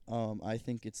 Mm-hmm. I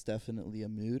think it's definitely a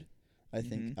mood. I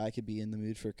think Mhm. I could be in the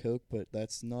mood for Coke, but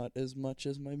that's not as much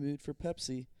as my mood for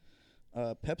Pepsi.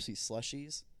 Pepsi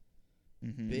slushies,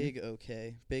 Mm-hmm. big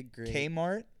okay, big great.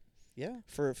 Kmart. Yeah.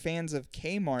 For fans of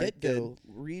Kmart, Get Go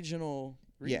regional,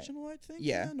 Yeah. I think.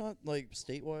 Yeah. Not like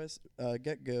state wise.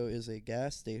 Get Go is a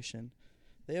gas station.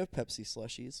 They have Pepsi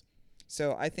slushies.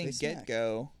 So I think They snack.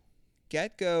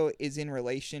 Get Go is in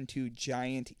relation to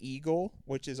Giant Eagle,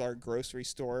 which is our grocery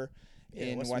store Yeah,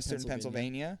 in Western Western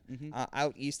Pennsylvania. Mhm.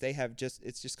 Out east, they have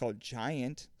it's just called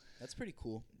Giant. That's pretty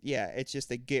cool. Yeah, it's just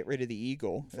they get rid of the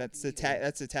eagle. That's the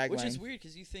tagline. Which is weird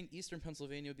because you think Eastern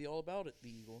Pennsylvania would be all about it, the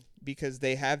Eagle. Because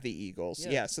they have the Eagles.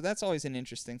 Yeah. Yeah, so that's always an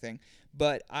interesting thing.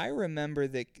 But I remember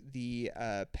the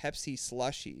Pepsi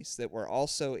slushies that were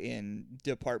also in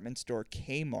department store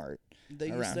Kmart. They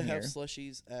used around to have here.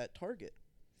 slushies at Target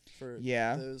for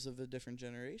Yeah. those of a different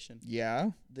generation.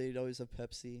 Yeah. They'd always have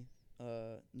Pepsi,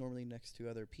 normally next to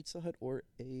either Pizza Hut or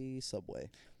a Subway.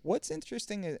 What's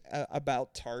interesting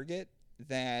about Target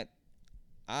that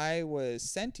I was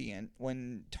sentient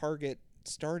when Target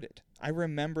started. I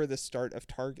remember the start of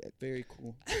Target. Very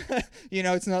cool.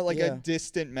 It's not like Yeah. a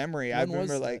distant memory. I When was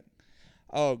remember that? like,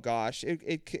 oh gosh,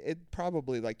 it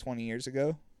probably like 20 years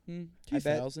ago, I bet.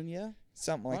 2000, yeah.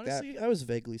 something like Honestly, I was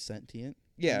vaguely sentient.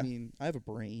 Yeah. I mean, I have a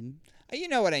brain. that. You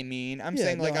know what I mean? I'm Yeah,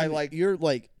 saying no, like I mean, like you're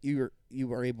like you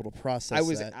were able to process I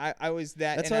was that. I was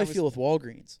that. That's and how I was, feel with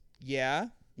Walgreens. Yeah,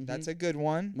 that's a good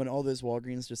one. When all those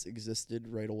Walgreens just existed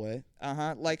right away.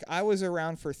 Like I was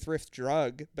around for Thrift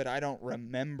Drug, but I don't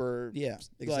remember. Yeah, like,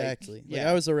 exactly. Like, yeah,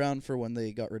 I was around for when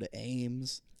they got rid of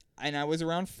Ames. and I was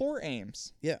around for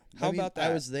Ames. Yeah. How I mean, about that?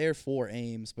 I was there for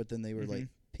Ames, but then they were like,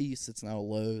 peace, it's now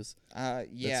Lowe's. Yeah,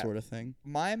 That sort of thing.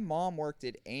 My mom worked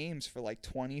at Ames for like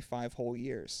 25 whole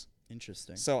years.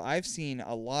 Interesting. So I've seen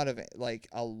a lot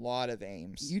of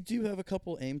Ames. You do have a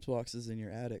couple Ames boxes in your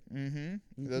attic.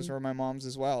 Those were my mom's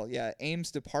as well. Yeah,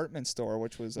 Ames department store,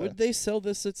 which was Would they sell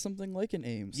this at something like an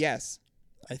Ames? yes,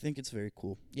 I think it's very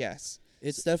cool. yes.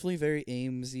 It's definitely very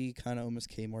Amesy, kind of almost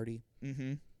Kmarty.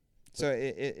 So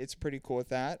it's pretty cool with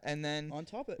that. And then On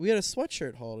top of it, we had a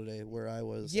sweatshirt holiday where I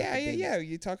was. at the yeah. bins.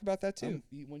 You talk about that too.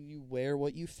 When you wear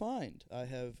what you find,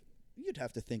 you'd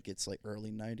have to think it's like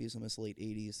early 90s, almost late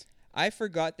 80s. I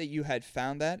forgot that you had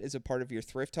found that as a part of your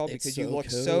thrift haul It's because you so look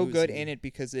so good cozy. in it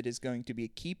because it is going to be a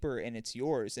keeper and it's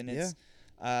yours and Yeah. it's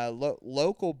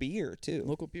local beer too.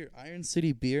 Local beer, Iron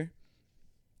City beer.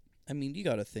 I mean, you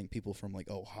got to think people from like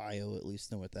Ohio at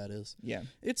least know what that is. Yeah.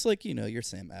 It's like, your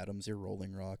Sam Adams, your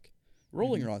Rolling Rock.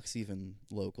 Rolling Rock's even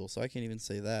local, so I can't even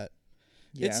say that.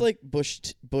 Yeah. It's like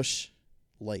Bush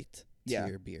Light Yeah.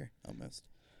 tier beer almost.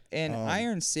 And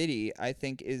Iron City, I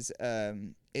think, is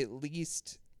at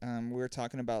least we were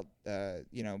talking about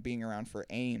being around for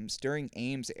Ames during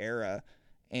Ames era,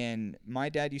 and my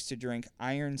dad used to drink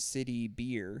Iron City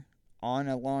beer on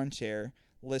a lawn chair,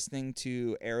 listening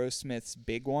to Aerosmith's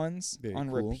Big Ones Very on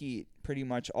cool. repeat pretty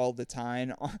much all the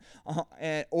time,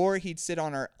 or he'd sit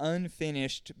on our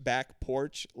unfinished back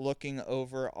porch looking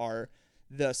over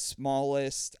the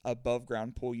smallest above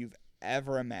ground pool you've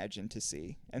ever imagined to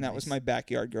see, and that was my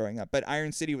backyard growing up. But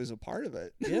Iron City was a part of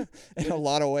it, Yeah. in a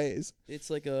lot of ways. It's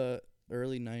like a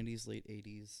early 90s, late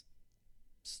 80s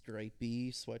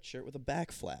stripey sweatshirt with a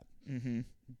back flap. Mm-hmm.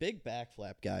 Big back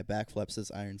flap guy. Back flap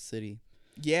says Iron City.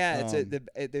 Yeah,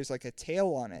 there's like a tail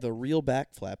on it. The real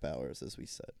back flap hours, as we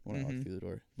said when I walked through the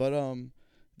door. But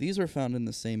these were found in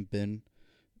the same bin.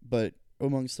 But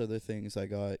amongst other things, I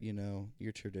got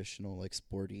your traditional like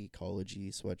sporty, collegey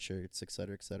sweatshirts,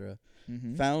 etc., etc.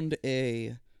 Found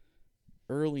a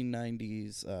early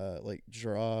 90s like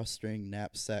drawstring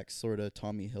knapsack sort of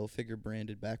Tommy Hilfiger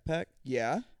branded backpack.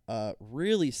 Yeah.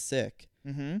 Really sick.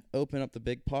 Mm-hmm. Open up the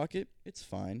big pocket, it's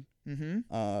fine.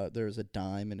 Mm-hmm. There's a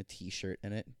dime and a T-shirt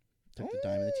in it. Took the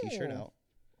dime and the T-shirt Oh. out.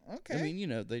 Okay. I mean, you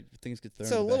know, things get thrown.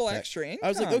 So in a the little backpack. extra income. I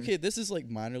was like, okay, this is like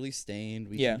minorly stained.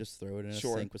 We Yeah. can just throw it in a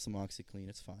Sure. sink with some OxyClean.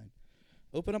 It's fine.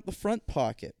 Open up the front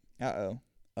pocket.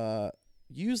 Uh-oh.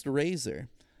 Used razor.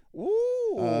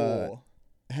 Ooh.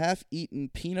 Half-eaten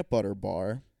peanut butter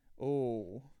bar.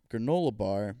 Ooh. Granola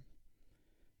bar.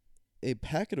 A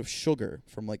packet of sugar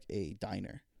from like a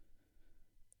diner.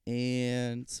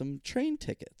 And some train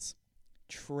tickets.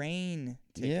 Train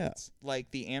Yeah. tickets.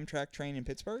 Like the Amtrak train in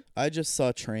Pittsburgh? I just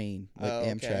saw train, like Oh,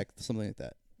 okay. Amtrak, something like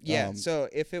that. Yeah. So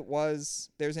if it was,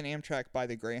 there's an Amtrak by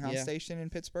the Greyhound Yeah. station in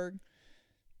Pittsburgh.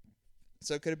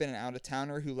 So it could have been an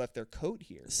out-of-towner who left their coat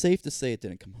here. Safe to say it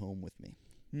didn't come home with me.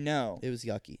 No. It was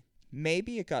yucky.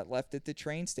 Maybe it got left at the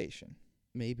train station.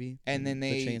 Maybe. And then the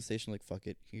they- train station, like, fuck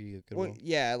it. Here you go. Well, Goodwill.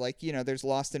 yeah, like, you know, there's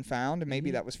Lost and Found, and maybe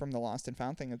Mhm. that was from the Lost and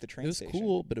Found thing at the train It was station.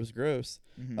 cool, but it was gross.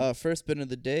 Mhm. First bin of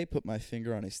the day, put my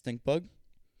finger on a stink bug.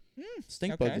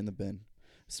 Stink bug okay. in the bin.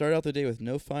 Started out the day with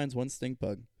no fines, one stink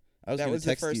bug. I was That going was to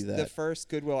text the first, you that. The first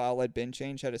Goodwill outlet bin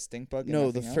change had a stink bug. And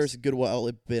No, the nothing else? first Goodwill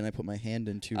outlet bin I put my hand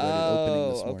into right at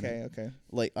opening this morning. okay.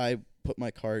 Like, I put my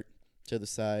cart to the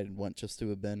side and went just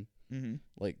to a bin. Mm-hmm.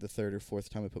 Like, the third or fourth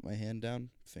time I put my hand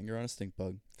down, finger on a stink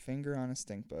bug. Finger on a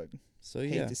stink bug. So,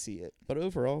 Hate yeah. to see it. But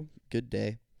overall, good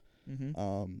day.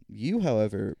 Mm-hmm. You,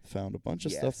 however, found a bunch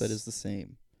of stuff that Yes. is the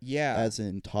same. Yeah. As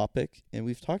in topic, and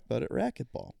we've talked about it,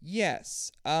 racquetball.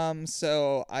 Yes.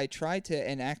 So I tried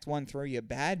to in Act 1 throw you a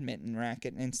badminton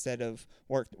racket instead of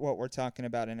what we're talking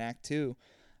about in Act 2.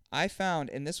 I found,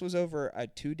 and this was over a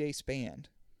 2-day span,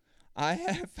 I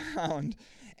have found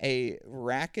a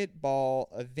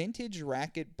vintage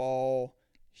racquetball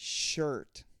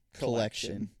shirt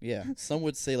collection Yeah. Some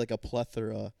would say like a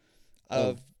plethora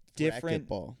of different,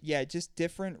 racquetball. yeah, just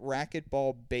different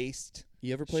racquetball based.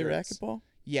 You ever play shirts. racquetball?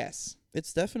 Yes.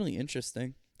 It's definitely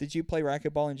interesting. Did you play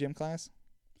racquetball in gym class?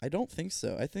 I don't think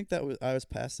so. I think I was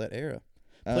past that era.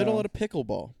 Played a lot of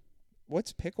pickleball.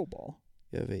 What's pickleball?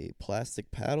 You have a plastic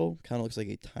paddle, kind of looks like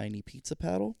a tiny pizza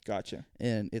paddle, Gotcha.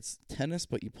 and it's tennis,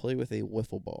 but you play with a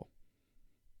wiffle ball.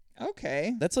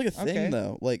 Okay. That's like a thing, Okay.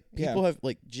 though. Like, Yeah. people have,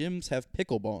 like, gyms have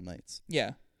pickleball nights.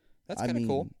 Yeah. That's I kind of mean,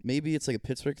 cool. maybe it's like a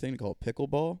Pittsburgh thing to call it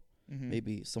pickleball. Mhm.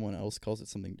 Maybe someone else calls it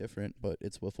something different, but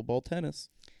it's wiffle ball tennis.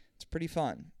 It's pretty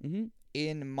fun. Mm-hmm.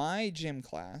 In my gym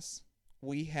class,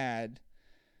 we had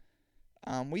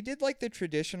we did like the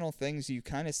traditional things you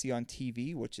kind of see on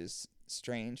TV, which is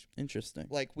strange. Interesting.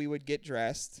 Like we would get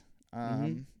dressed.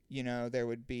 Mhm. You know, there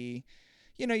would be,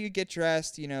 you know, you get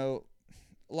dressed, you know,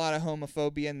 a lot of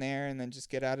homophobia in there, and then just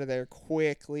get out of there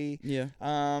quickly. Yeah.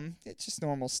 It's just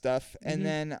normal stuff. Mhm. And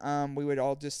then we would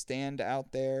all just stand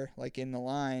out there like in the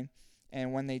line,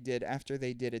 and after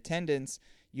they did attendance,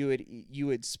 you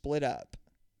would split up.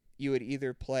 You would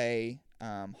either play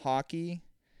hockey,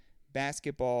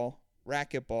 basketball,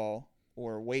 racquetball,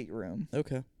 or weight room.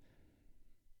 Okay.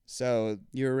 So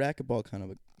You're a racquetball kind of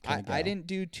a I gal. didn't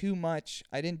do too much.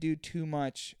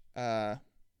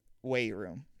 Weight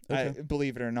room. Okay.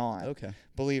 Believe it or not. Okay.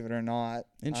 Believe it or not.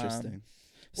 Interesting.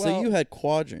 So well- you had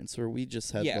quadrants where we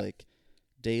just had Yeah. like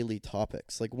daily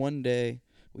topics. Like one day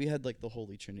we had like the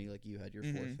Holy Trinity, like you had your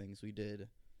four Mhm. things. We did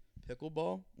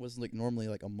pickleball was like normally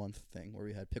like a month thing where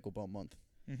we had pickleball month.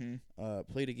 Mm-hmm.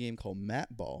 Played a game called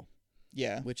mat ball,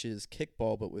 Yeah. which is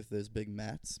kickball but with those big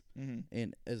mats, Mm-hmm.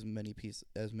 and as many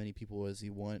people as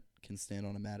you want can stand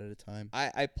on a mat at a time.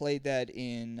 I played that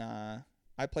in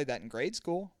grade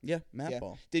school. Yeah, mat Yeah.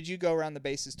 ball. Did you go around the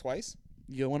bases twice?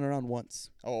 You went around once.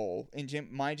 Oh, in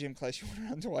my gym class, you went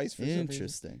around twice for some reason.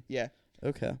 Interesting. Yeah.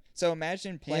 Okay. So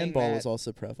imagine playing Handball that. was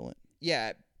also prevalent.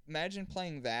 Yeah. Imagine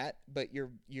playing that, but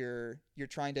you're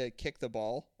trying to kick the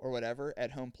ball or whatever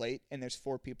at home plate, and there's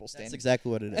 4 people standing. That's exactly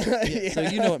what it is. Yeah. So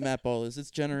Yeah. you know what mat ball is. It's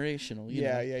generational. You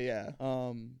know. Yeah.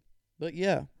 But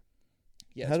yeah.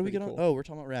 Yeah. How it's do we pretty get on? cool. Oh, we're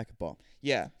talking about racquetball.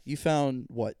 Yeah. You found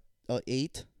what?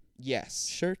 8 Yes.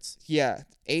 shirts. Yeah,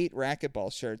 8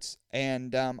 racquetball shirts.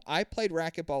 And I played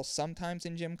racquetball sometimes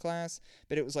in gym class,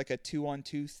 but it was like a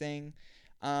 2-on-2 thing.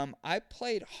 I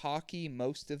played hockey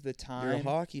most of the time. You're a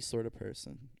hockey sort of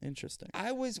person. Interesting.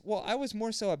 I was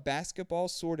more so a basketball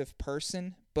sort of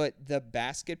person, but the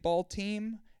basketball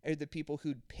team are the people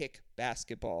who'd pick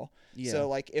basketball. Yeah. So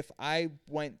like if I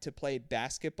went to play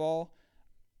basketball,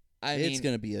 It's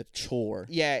gonna be a chore.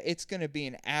 yeah, it's gonna be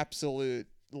an absolute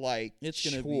like It's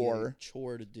gonna chore. be a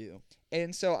chore to do.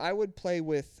 And so I would play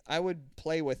with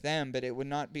them, but it would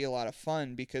not be a lot of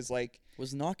fun because like,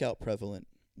 Was knockout prevalent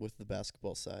with the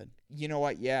basketball side? you know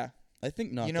what? Yeah. I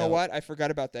think knockout. You know what? I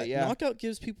forgot about that. Yeah. Knockout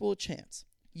gives people a chance.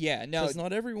 Yeah. No. Because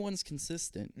not everyone's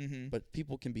consistent, Mhm. but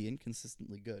people can be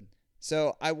inconsistently good.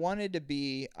 So I wanted to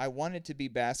be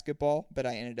basketball, but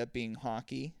I ended up being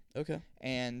hockey. Okay.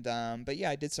 And but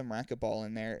yeah, I did some racquetball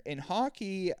in there. In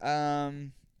hockey,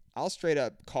 I'll straight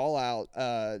up call out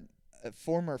a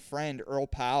former friend, Earl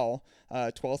Powell,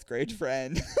 12th grade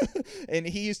friend, and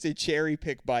he used to cherry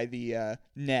pick by the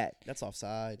net. That's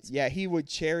offsides. Yeah, he would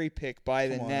cherry pick by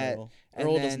the Come on, net. Earl. and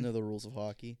Earl then- doesn't know the rules of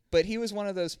hockey. But he was one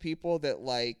of those people that,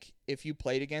 like, if you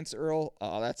played against Earl,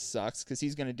 oh, that sucks because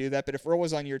he's going to do that. But if Earl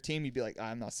was on your team, you'd be like,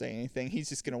 I'm not saying anything. He's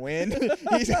just going to win.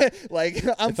 He's like,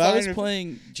 I'm If fine. I was with-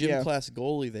 playing gym yeah. class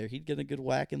goalie there, he'd get a good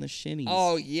whack in the shinnies.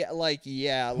 Oh, yeah, a lot of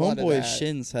Homeboy's that.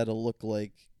 shins had to look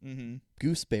like Mm-hmm.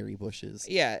 gooseberry bushes.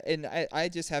 Yeah, and I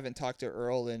just haven't talked to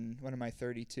Earl in, what am I,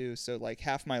 32? So, like,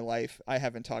 half my life, I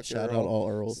haven't talked Shout to out Earl. all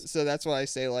Earls. So that's why I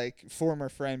say, like, former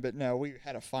friend. But no, we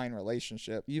had a fine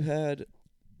relationship. You had,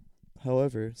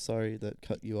 however, sorry that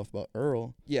cut you off about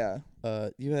Earl. Yeah.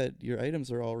 You had your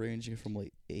items are all ranging from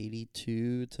like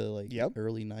 82 to like Yep.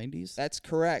 early 90s. That's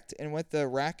correct. And with the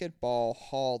racquetball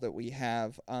haul that we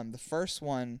have, the first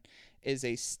one is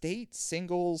a state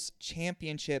singles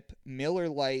championship Miller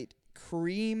Lite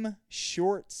cream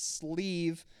short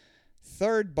sleeve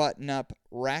third button up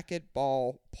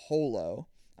racquetball polo.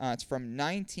 It's from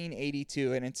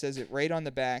 1982, and it says it right on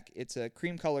the back. It's a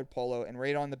cream colored polo, and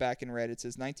right on the back in red it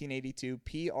says 1982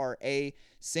 PRA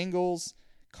singles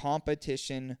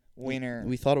competition winner.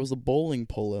 We thought it was a bowling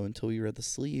polo until we read the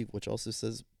sleeve, which also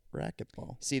says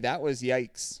racquetball. See, that was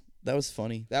yikes. That was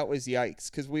funny. That was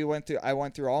yikes, because I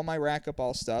went through all my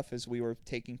racquetball stuff as we were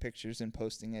taking pictures and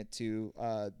posting it to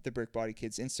the Brick Body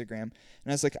Kids Instagram, and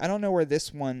I was like, I don't know where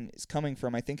this one is coming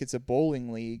from. I think it's a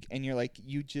bowling league, and you're like,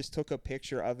 you just took a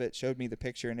picture of it, showed me the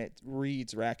picture, and it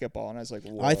reads racquetball, and I was like,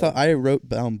 whoa. I thought I wrote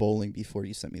down bowling before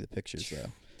you sent me the pictures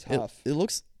though. Tough. It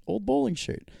looks old bowling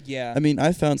shirt. Yeah. I mean,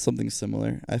 I found something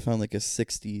similar. I found like a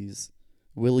 60s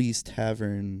Willie's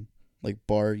Tavern like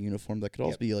bar uniform that could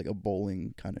also Yep. be like a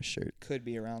bowling kind of shirt. Could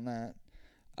be around that.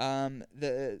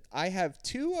 I have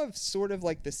two of sort of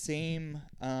like the same.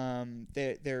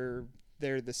 They're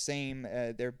the same.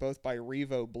 They're both by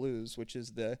Revo Blues, which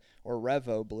is or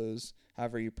Revo Blues,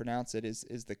 however you pronounce it,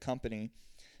 is the company.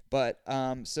 But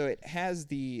so it has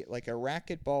like a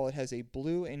racquetball. It has a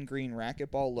blue and green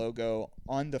racquetball logo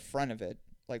on the front of it,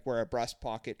 like where a breast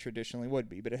pocket traditionally would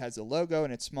be. But it has a logo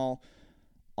and it's small.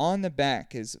 On the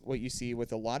back is what you see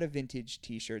with a lot of vintage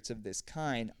T-shirts of this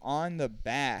kind. On the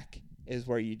back is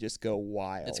where you just go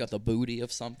wild. It's got the booty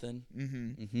of something.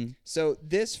 So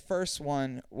this first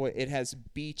one, it has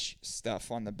beach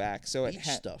stuff on the back. So Beach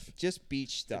stuff. Just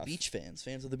beach stuff. Beach fans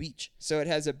of the beach. So it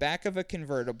has a back of a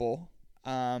convertible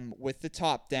with the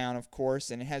top down, of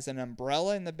course, and it has an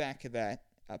umbrella in the back of that,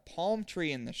 a palm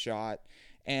tree in the shot,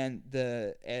 and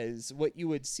as what you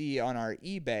would see on our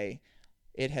eBay,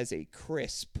 it has a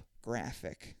crisp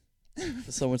graphic.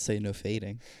 Some would say no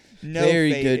fading. No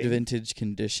Very fading. good vintage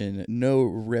condition. No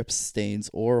rips, stains,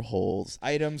 or holes.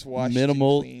 Items washed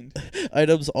Minimal and cleaned.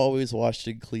 items always washed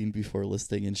and cleaned before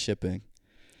listing and shipping,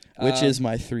 which is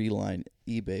my 3-line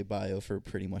eBay bio for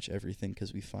pretty much everything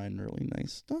because we find really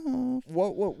nice stuff.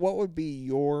 What would be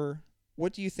your?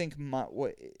 What do you think?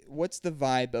 What's the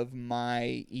vibe of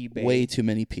my eBay? Way too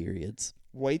many periods.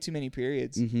 Way too many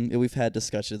periods. And we've had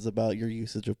discussions about your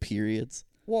usage of periods.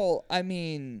 Well, I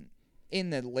mean, in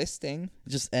the listing,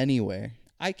 Just anywhere.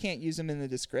 I can't use them in the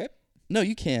descript. No,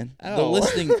 you can. The Oh.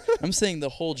 listing, I'm saying the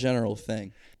whole general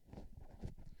thing.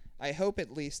 I hope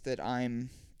at least that I'm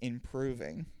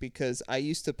improving, because I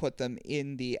used to put them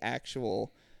in the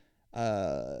actual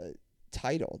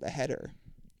title, the header.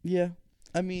 Yeah.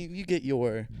 I mean, you get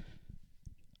your...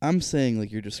 I'm saying,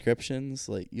 like, your descriptions.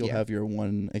 Like, you'll Yeah. have your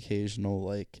one occasional,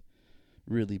 like,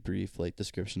 really brief, like,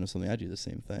 description of something. I do the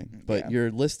same thing. But Yeah.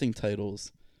 your listing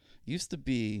titles used to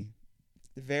be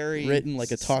Very written like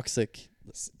a toxic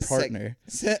partner.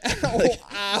 Ouch.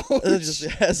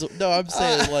 No, I'm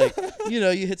saying, like, you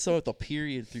hit someone with a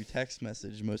period through text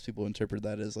message. Most people interpret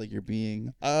that as, like, you're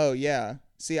being Oh yeah.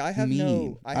 See, I have mean.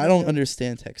 no. I don't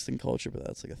understand texting culture, but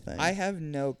that's, like, a thing. I have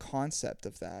no concept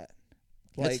of that.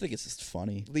 I Like just think it's just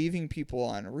funny. leaving people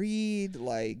on read,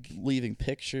 like Leaving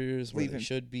pictures where they Leaving-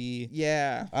 should be.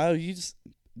 yeah. You just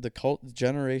the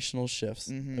generational shifts,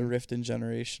 the rift in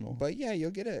generational. But yeah,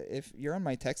 you'll get if you're on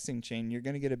my texting chain, you're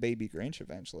gonna get a baby Grinch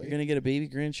eventually. You're gonna get a baby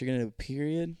Grinch. You're gonna have a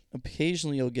period.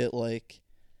 Occasionally, you'll get like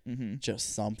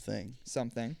just something.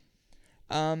 Something.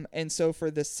 And so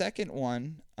for the second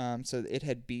one, so it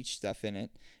had beach stuff in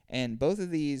it, and both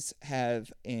of these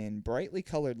have in brightly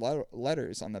colored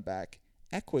letters on the back,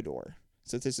 Ecuador.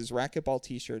 So this is racquetball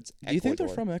T-shirts. Do you think they're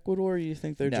Ecuador. from Ecuador, or you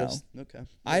think they're No. just okay?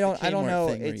 I don't Like the know.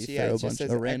 Kmart thing where It's you yeah, throw it just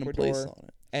says a random place Ecuador. on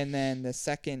it. And then the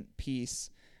second piece,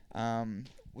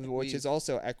 which is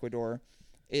also Ecuador,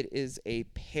 it is a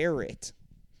parrot.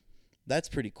 That's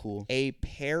pretty cool. A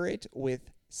parrot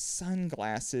with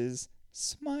sunglasses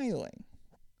smiling.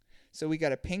 So we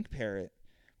got a pink parrot.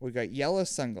 We got yellow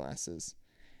sunglasses.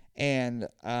 And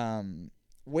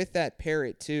with that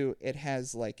parrot, too, it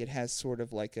has sort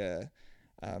of like a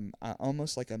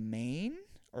almost like a mane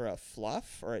or a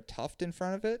fluff or a tuft in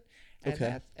front of it. And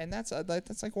Okay.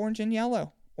 That's like orange and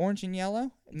yellow. Orange and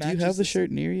yellow. Do you have the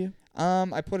shirt near you?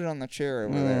 I put it on the chair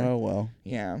over there. Oh, well.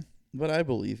 Yeah. But I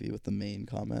believe you with the main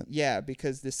comment. Yeah,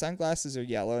 because the sunglasses are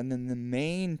yellow, and then the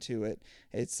mane to it,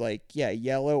 it's like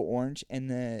yellow, orange, and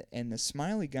the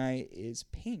smiley guy is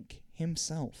pink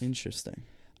himself. Interesting.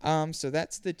 So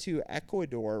that's the two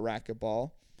Ecuador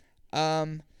racquetball.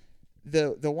 The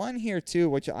one here too,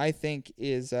 which I think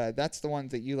is that's the one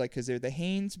that you like because they're the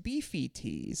Hanes Beefy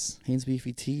tees. Hanes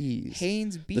Beefy tees.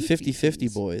 Hanes Beefy. The 50-50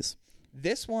 tees. boys.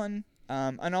 This one,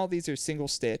 and all these are single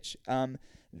stitch.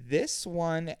 This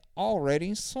one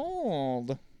already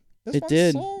sold. It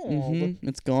did.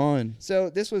 It's gone. So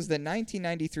this was the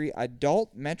 1993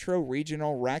 Adult Metro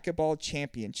Regional Racquetball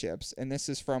Championships, and this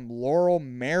is from Laurel,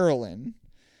 Maryland,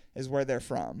 is where they're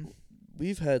from.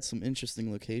 We've had some interesting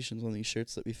locations on these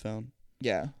shirts that we found.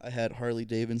 Yeah. I had Harley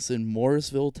Davidson,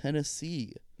 Morrisville,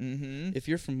 Tennessee. Mm-hmm. If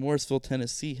you're from Morrisville,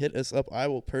 Tennessee, hit us up. I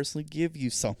will personally give you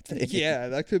something. Yeah,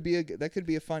 that could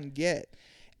be a fun get.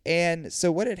 And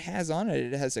so what it has on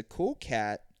it has a cool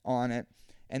cat on it,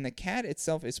 and the cat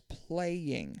itself is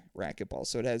playing racquetball.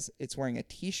 So it's wearing a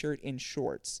t-shirt and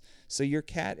shorts. So your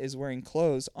cat is wearing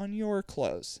clothes on your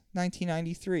clothes.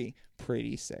 1993,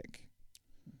 pretty sick.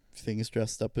 Things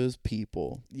dressed up as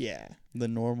people. Yeah. The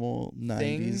normal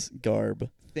 90s garb.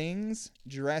 Things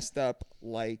dressed up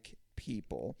like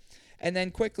people. And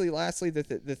then quickly, lastly, the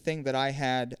thing that I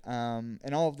had,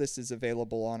 and all of this is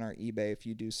available on our eBay if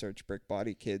you do search Brick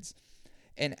Body Kids,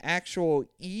 an actual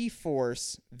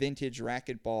E-Force vintage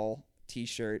racquetball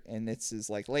t-shirt, and this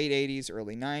is like late 80s,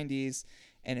 early 90s,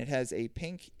 and it has a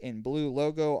pink and blue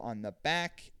logo on the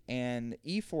back, and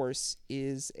E-Force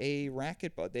is a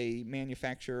racquetball. They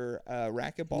manufacture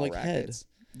racquetball like rackets.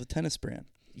 Head, the tennis brand.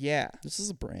 Yeah. This is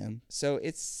a brand. So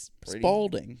it's pretty,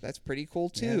 Spalding. That's pretty cool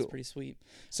too. Yeah, it's pretty sweet.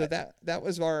 So that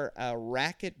was our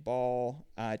racquetball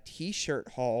t-shirt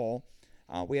haul.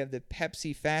 We have the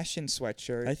Pepsi fashion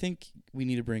sweatshirt. I think we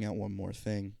need to bring out one more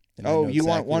thing. And Oh, you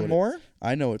want one more?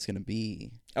 I know it's going to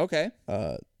be. Okay.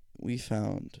 You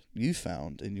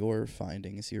found in your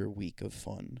findings, your week of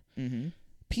fun, Mm-hmm.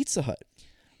 Pizza Hut.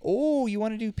 Oh, you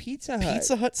want to do Pizza Hut?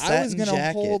 Pizza Hut I was satin gonna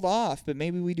jacket. hold off, but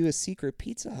maybe we do a secret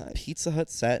Pizza Hut. Pizza Hut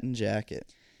satin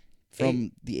jacket.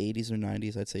 From the 80s or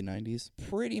 90s, I'd say 90s.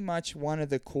 Pretty much one of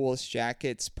the coolest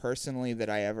jackets, personally, that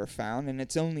I ever found. And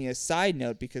it's only a side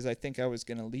note because I think I was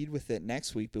going to lead with it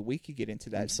next week, but we could get into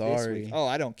that I'm sorry. this week. Oh,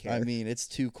 I don't care. I mean, it's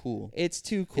too cool. It's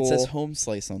too cool. It says home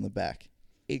slice on the back.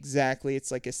 Exactly.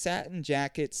 It's like a satin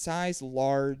jacket, size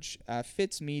large,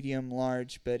 fits medium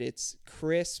large, but it's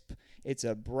crisp. It's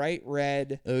a bright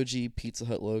red OG Pizza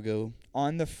Hut logo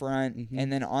on the front,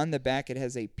 and then on the back it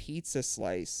has a pizza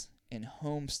slice and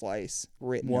home slice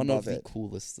written One above of it. the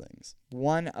coolest things.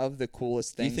 One of the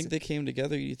coolest Do you things. think they came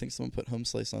together? Or do you think someone put home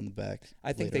slice on the back?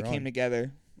 I think they later came on?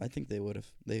 together. I think they would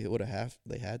have.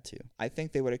 They had to. I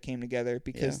think they would have came together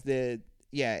because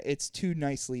it's too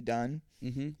nicely done.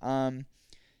 Mm-hmm.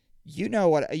 You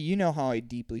know how I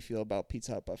deeply feel about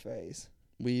Pizza Hut buffets.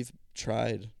 We've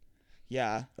tried.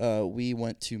 Yeah. We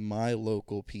went to my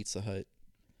local Pizza Hut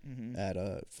Mm-hmm. at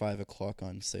 5 o'clock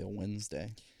on sale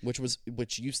Wednesday,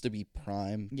 which used to be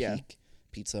prime peak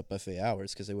Pizza Hut buffet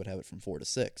hours because they would have it from 4 to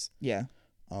 6. Yeah.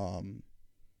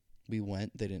 We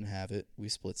went. They didn't have it. We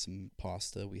split some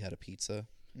pasta. We had a pizza.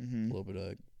 Mm-hmm. A little bit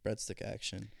of breadstick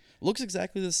action. Looks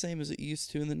exactly the same as it used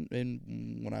to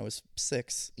in when I was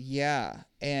 6. Yeah,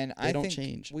 and They I don't think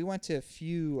change. we went to a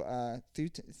few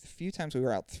times we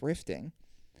were out thrifting.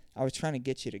 I was trying to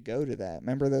get you to go to that.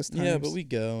 Remember those times? Yeah, but we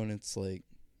go and it's like,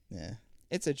 yeah.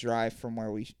 It's a drive from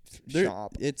where we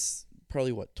shop. It's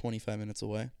probably 25 minutes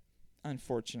away.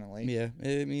 Unfortunately. Yeah,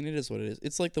 I mean it is what it is.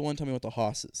 It's like the one time we went to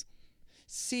Haas's.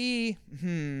 See,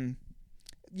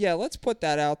 yeah, let's put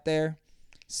that out there.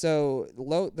 So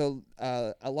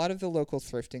a lot of the local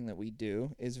thrifting that we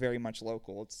do is very much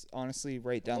local. It's honestly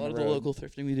right down the road. A lot of the local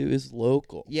thrifting we do is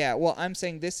local. Yeah, well, I'm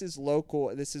saying this is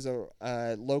local. This is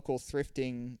a local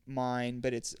thrifting mine,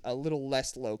 but it's a little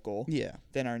less local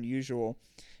than our usual.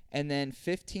 And then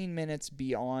 15 minutes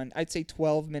beyond, I'd say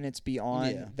 12 minutes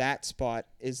beyond that spot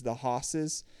is the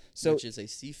Haas's. So which is a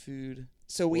seafood.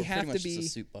 So we or have pretty to much be just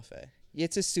a soup buffet.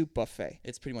 It's a soup buffet.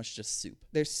 It's pretty much just soup.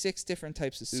 There's 6 different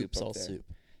types of soup Soup's up all there. soup.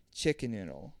 chicken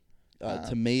noodle,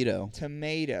 tomato,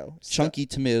 chunky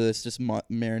tomato that's just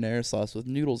marinara sauce with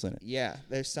noodles in it. Yeah,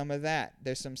 there's some of that.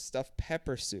 There's some stuffed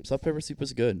pepper soup. Stuffed pepper soup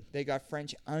is good. They got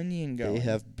French onion going. They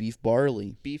have beef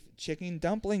barley. Beef chicken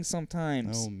dumplings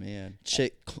sometimes. Oh, man.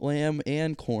 Clam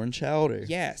and corn chowder.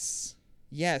 Yes.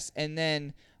 And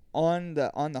then on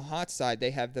the hot side,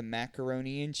 they have the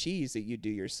macaroni and cheese that you do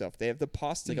yourself. They have the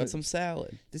pasta. They got some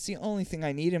salad. That's the only thing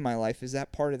I need in my life is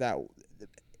that part of that.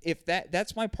 If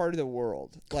that's my part of the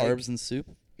world. Carbs and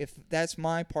soup? If that's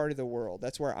my part of the world,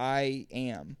 that's where I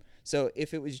am. So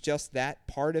if it was just that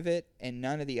part of it and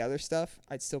none of the other stuff,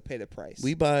 I'd still pay the price.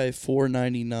 We buy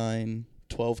 $4.99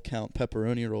 12-count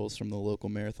pepperoni rolls from the local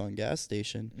Marathon gas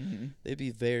station. Mm-hmm. They'd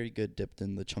be very good dipped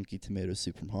in the chunky tomato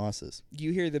soup from Haas's.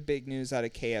 You hear the big news out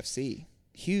of KFC.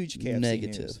 Huge KFC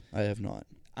Negative. news. I have not.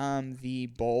 The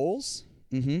bowls,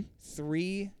 Mm-hmm.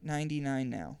 $3.99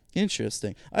 now.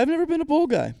 Interesting. I've never been a bowl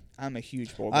guy. I'm a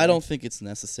huge bowl guy. I don't think it's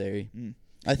necessary.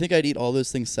 I think I'd eat all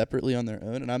those things separately on their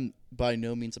own, and I'm by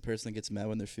no means a person that gets mad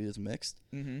when their food is mixed.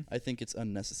 Mm-hmm. I think it's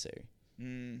unnecessary.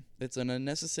 It's an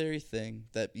unnecessary thing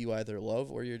that you either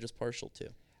love or you're just partial to.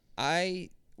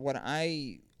 When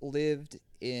I lived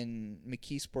in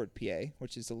McKeesport, PA,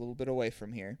 which is a little bit away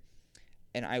from here,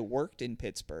 and I worked in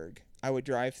Pittsburgh, I would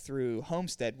drive through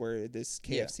Homestead, where this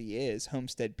KFC is,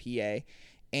 Homestead, PA,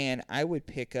 and I would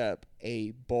pick up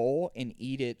a bowl and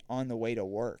eat it on the way to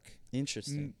work.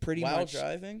 Interesting. Pretty While much.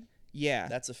 driving? Yeah.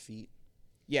 That's a feat.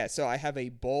 Yeah, so I have a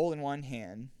bowl in one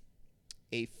hand,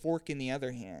 a fork in the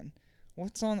other hand.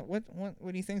 What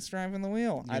do you think's driving the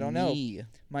wheel? I don't know.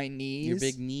 My knees. Your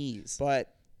big knees.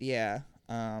 But yeah,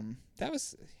 that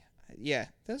was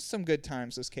some good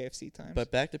times, those KFC times. But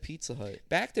back to Pizza Hut.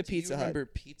 Do you remember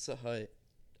Pizza Hut?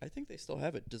 I think they still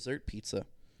have it. Dessert pizza.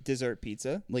 Dessert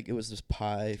pizza. Like it was just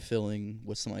pie filling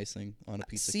with some icing on a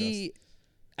pizza crust.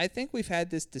 I think we've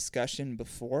had this discussion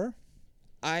before.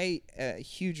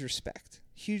 Huge respect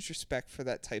for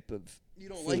that type of. You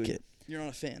don't food. like it. You're not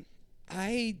a fan.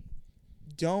 I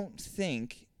don't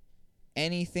think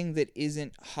anything that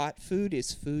isn't hot food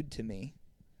is food to me.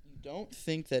 You don't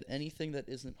think that anything that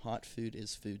isn't hot food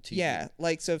is food to you? Yeah,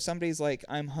 like so if somebody's like,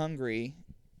 I'm hungry,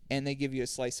 and they give you a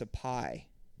slice of pie,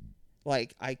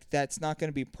 that's not going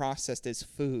to be processed as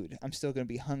food. I'm still going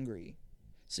to be hungry.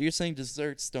 So you're saying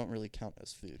desserts don't really count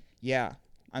as food? Yeah.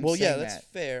 That's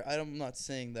fair. I'm not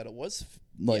saying that it was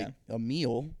a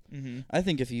meal. Mm-hmm. I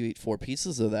think if you eat 4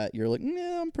 pieces of that, you're like,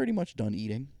 I'm pretty much done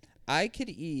eating. I could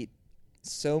eat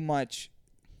so much,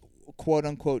 quote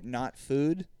unquote, not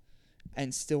food,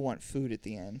 and still want food at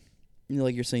the end.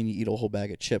 Like you're saying, you eat a whole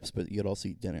bag of chips, but you'd also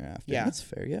eat dinner after. Yeah, that's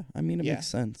fair. Yeah, I mean it makes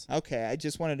sense. Okay, I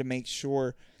just wanted to make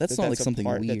sure that's not like something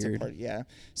weird. Yeah.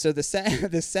 So the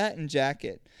satin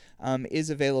jacket is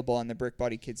available on the Brick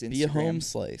Body Kids Instagram. Be a home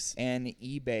slice and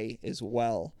eBay as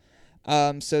well.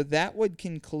 So that would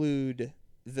conclude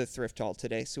the thrift haul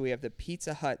today. So we have the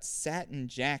Pizza Hut satin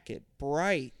jacket,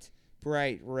 bright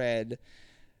red,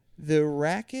 the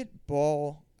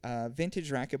racquetball,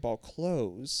 vintage racquetball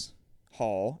clothes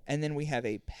haul, and then we have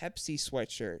a Pepsi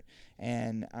sweatshirt,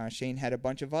 and Shane had a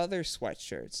bunch of other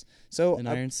sweatshirts. So an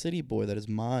Iron City boy, that is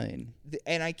mine.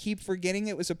 And I keep forgetting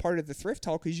it was a part of the thrift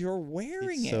haul because you're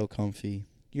wearing it's so comfy.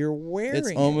 You're wearing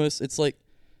it's like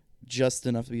just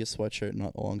enough to be a sweatshirt,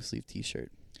 not a long sleeve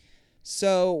t-shirt.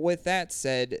 So with that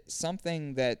said,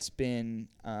 something that's been,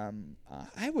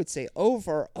 I would say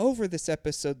over this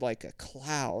episode like a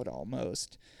cloud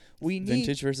almost. We need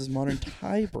vintage versus modern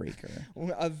tiebreaker.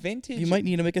 A vintage. You might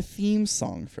need to make a theme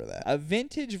song for that. A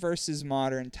vintage versus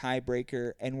modern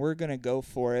tiebreaker, and we're gonna go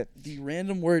for it. The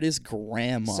random word is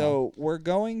grandma. So we're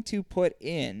going to put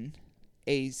in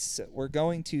we're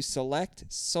going to select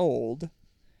sold,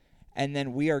 and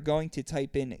then we are going to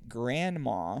type in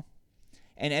grandma.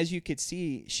 And as you could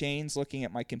see, Shane's looking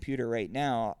at my computer right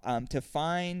now to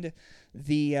find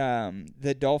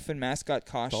the dolphin mascot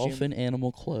costume. Dolphin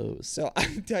animal clothes. So I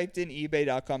typed in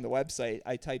ebay.com, the website.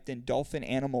 I typed in dolphin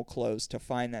animal clothes to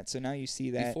find that. So now you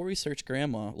see that. Before we search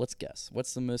grandma, let's guess.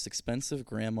 What's the most expensive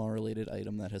grandma-related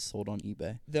item that has sold on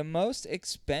eBay? The most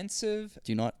expensive.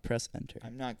 Do not press enter.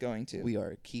 I'm not going to. We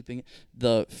are keeping it.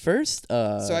 The first.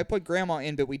 So I put grandma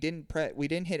in, but we didn't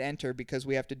hit enter because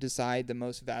we have to decide the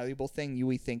most valuable thing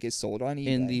we think is sold on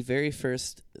eBay. And the very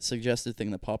first suggested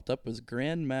thing that popped up was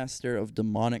Grandmaster of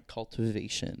Demonic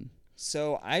Cultivation.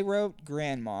 So I wrote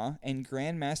grandma and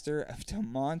Grandmaster of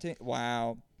Demonic.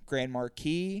 Wow. Grand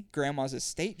Marquis, Grandma's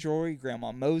Estate Jewelry,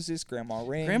 Grandma Moses, Grandma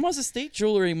Ring. Grandma's Estate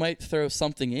Jewelry might throw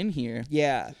something in here.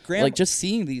 Yeah. Like just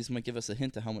seeing these might give us a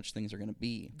hint of how much things are going to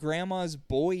be. Grandma's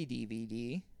Boy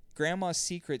DVD, Grandma's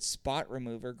Secret Spot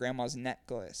Remover, Grandma's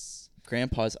Necklace.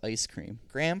 Grandpa's ice cream.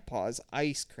 Grandpa's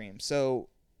ice cream. So,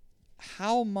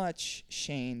 how much,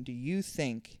 Shane, do you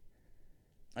think?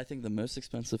 I think the most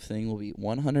expensive thing will be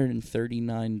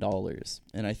 $139,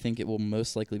 and I think it will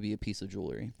most likely be a piece of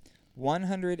jewelry.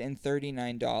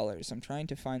 $139. I'm trying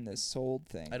to find this sold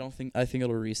thing. I think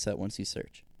it'll reset once you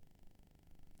search.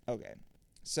 Okay.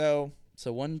 So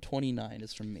 $129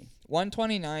 is from me.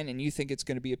 $129, and you think it's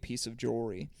going to be a piece of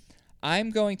jewelry.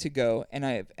 I'm going to go, and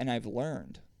I've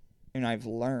learned.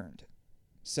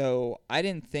 So I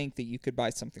didn't think that you could buy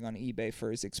something on eBay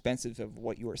for as expensive of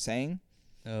what you were saying.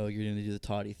 Oh, you're going to do the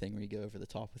toddy thing where you go over the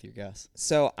top with your guess.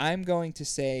 So I'm going to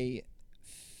say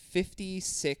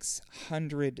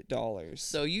 $5,600.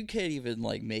 So you can't even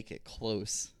make it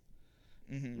close,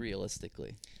 Mm-hmm.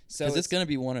 realistically. So Because it's going to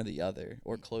be one or the other,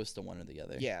 or close to one or the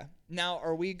other. Yeah. Now,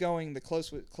 are we going the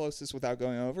closest without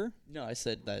going over? No, I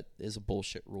said that is a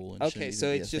bullshit rule. And Okay, shouldn't so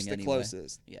even be it's a just thing the anyway.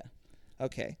 closest. Yeah.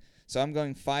 Okay, so I'm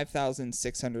going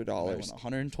 $5,600. I went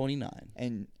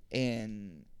 $129.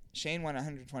 And Shane went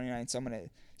 $129. So I'm gonna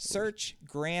search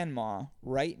grandma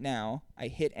right now. I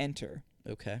hit enter.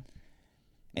 Okay.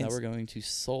 And Now we're going to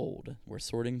sold. We're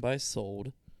sorting by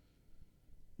sold.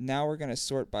 Now we're gonna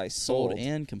sort by Sold sold.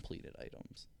 and completed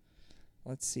items.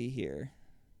 Let's see here.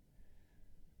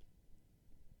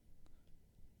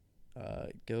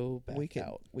 Go back We could-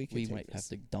 out. we could We take might this. have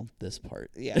to dump this part.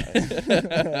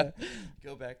 Yeah.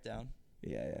 Go back down.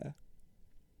 Yeah.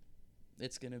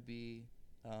 It's going to be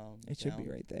It should be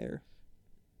down. right there.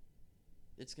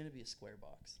 It's going to be a square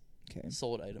box. Okay.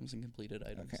 Sold items and completed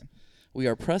items. Okay. We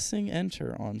are pressing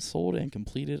enter on sold and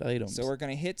completed items. So we're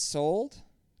gonna hit sold.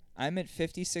 I'm at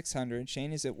 5,600.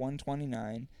 Shane is at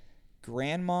 129.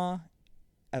 Grandma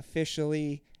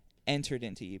officially entered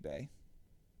into eBay.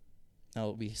 Now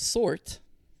we sort.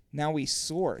 Now we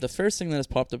sort. The first thing that has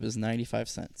popped up is 95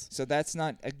 cents. So that's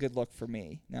not a good look for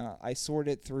me. Now I sort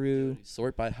it through.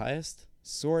 Sort by highest.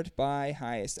 Sort by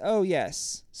highest. Oh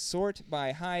yes, sort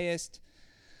by highest.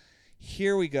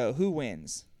 Here we go. Who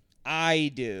wins?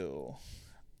 I do.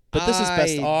 But this is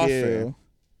best I offer. do.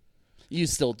 You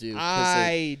still do. 'cause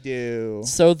I do.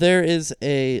 So there is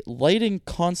a lighting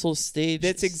console stage.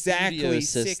 That's exactly studio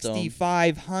system.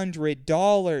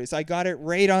 $6,500. I got it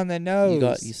right on the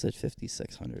nose. You said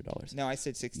 $5,600. No, I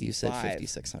said 65. You said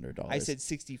 $5,600. I said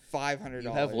 $6,500.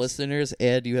 You have listeners,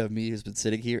 and you have me who's been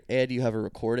sitting here, and you have a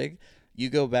recording. You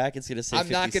go back, it's gonna say. I'm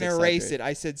not gonna erase it.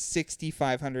 I said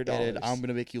 $6,500. And I'm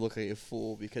gonna make you look like a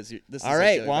fool because this. All is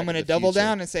right. like Well, going I'm back gonna to the double future.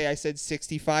 down and say I said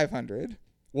 $6,500.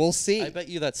 We'll see. I bet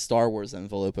you that Star Wars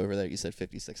envelope over there. You said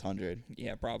 $5,600.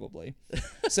 Yeah, probably.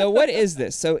 So what is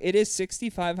this? So it is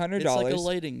 $6,500. It's like a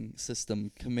lighting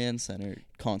system command center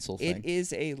console thing. It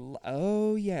is a.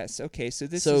 Oh yes. Okay. So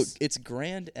this so is. it's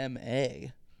Grand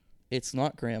MA. It's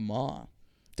not Grandma.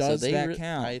 Does so they that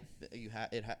count?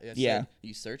 Yeah.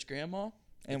 You search Grandma.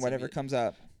 And it's whatever comes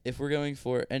up. If we're going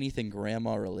for anything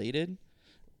Grandma related,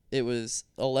 it was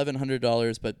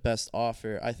 $1,100, but best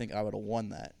offer. I think I would have won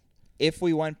that. If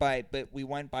we went by, but we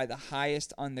went by the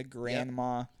highest on the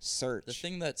grandma search. The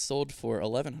thing that sold for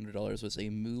 $1,100 was a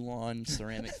Mulan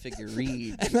ceramic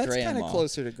figurine. And that's Grandma. kind of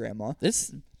closer to grandma.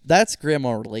 That's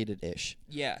Grandma related ish.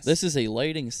 Yes. This is a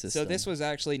lighting system. So this was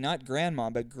actually not grandma,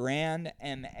 but Grand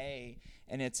MA,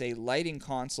 and it's a lighting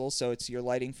console. So it's your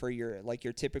lighting for your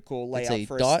typical layout it's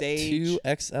for a a stage. .2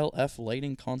 XLF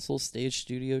lighting console stage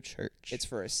studio church. It's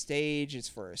for a stage. It's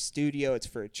for a studio. It's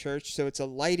for a church. So it's a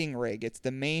lighting rig. It's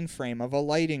the mainframe of a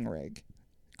lighting rig.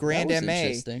 Grand That was MA,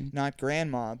 interesting. not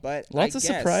grandma, but Lots I of guess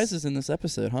surprises in this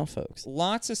episode, huh, folks?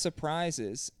 Lots of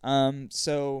surprises.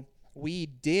 So we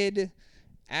did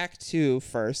Act 2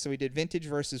 first. So we did Vintage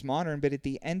versus Modern, but at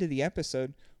the end of the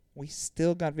episode, we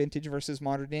still got Vintage versus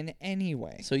Modern in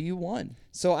anyway. So you won.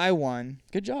 So I won.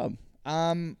 Good job.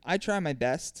 I tried my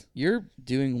best. You're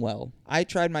doing well. I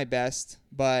tried my best,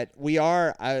 but we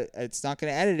are. It's not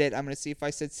going to edit it. I'm going to see if I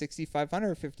said 6,500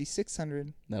 or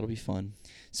 5,600. That'll be fun.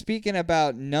 Speaking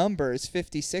about numbers,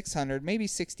 5,600, maybe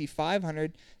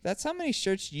 6,500. That's how many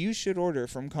shirts you should order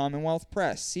from Commonwealth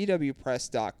Press.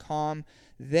 CWPress.com.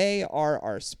 They are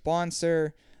our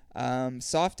sponsor.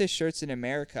 Softest shirts in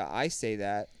America. I say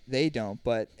that. They don't.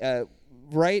 But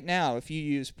right now, if you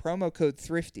use promo code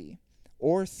THRIFTY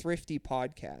or Thrifty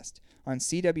Podcast on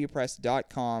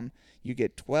CWPress.com, you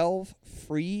get 12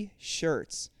 free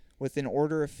shirts with an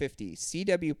order of 50.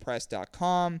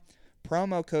 CWPress.com,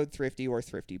 promo code THRIFTY or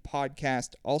Thrifty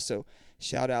Podcast. Also,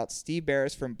 shout out Steve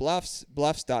Barris from Bluffs,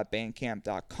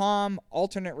 bluffs.bandcamp.com.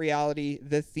 Alternate Reality,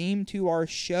 the theme to our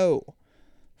show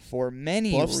for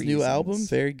many Bluff's reasons. new album,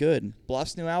 very good.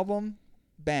 Bluff's new album,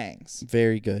 bangs.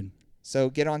 Very good. So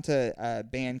get onto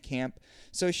Bandcamp.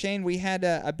 So Shane, we had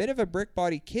a bit of a Brick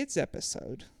Body Kids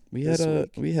episode. We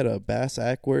had a Bass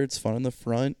Ackwards Fun in the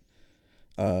Front.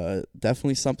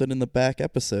 Definitely something in the back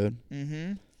episode.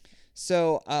 Mm-hmm.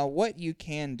 So what you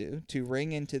can do to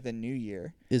ring into the new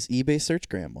year is eBay search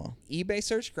grandma. eBay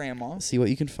search grandma. See what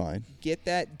you can find. Get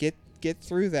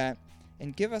through that,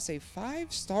 and give us a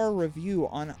 5-star review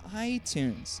on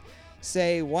iTunes.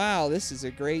 Say, wow, this is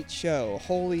a great show.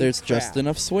 Holy There's crap. just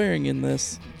enough swearing in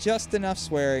this. Just enough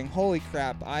swearing. Holy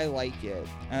crap, I like it.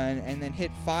 And then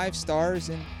hit 5 stars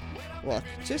and look,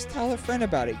 just tell a friend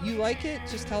about it. You like it?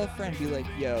 Just tell a friend. Be like,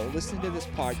 yo, listen to this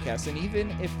podcast. And even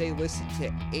if they listen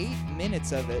to 8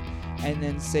 minutes of it and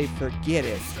then say, forget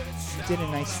it, you did a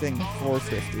nice thing,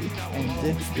 450.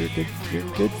 And you're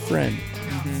a good friend.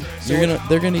 Mm-hmm. So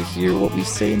They're gonna hear what we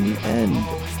say in the end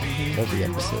of the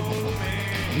episode.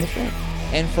 In the front.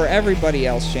 And for everybody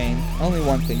else, Shane, only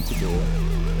one thing to do.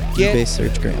 Get eBay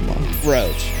search grandma.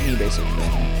 Roach. eBay search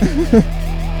grandma.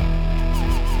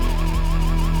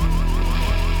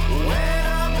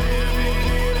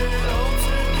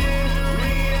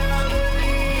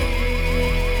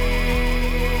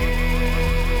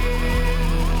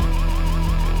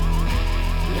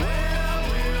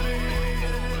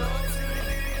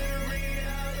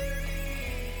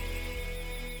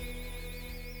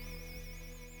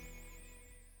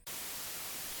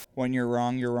 When you're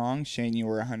wrong. Shane, you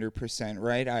were 100%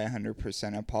 right. I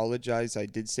 100% apologize. I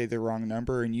did say the wrong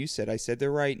number, and you said I said the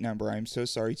right number. I'm so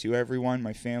sorry to everyone,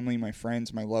 my family, my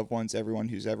friends, my loved ones, everyone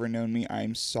who's ever known me.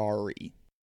 I'm sorry.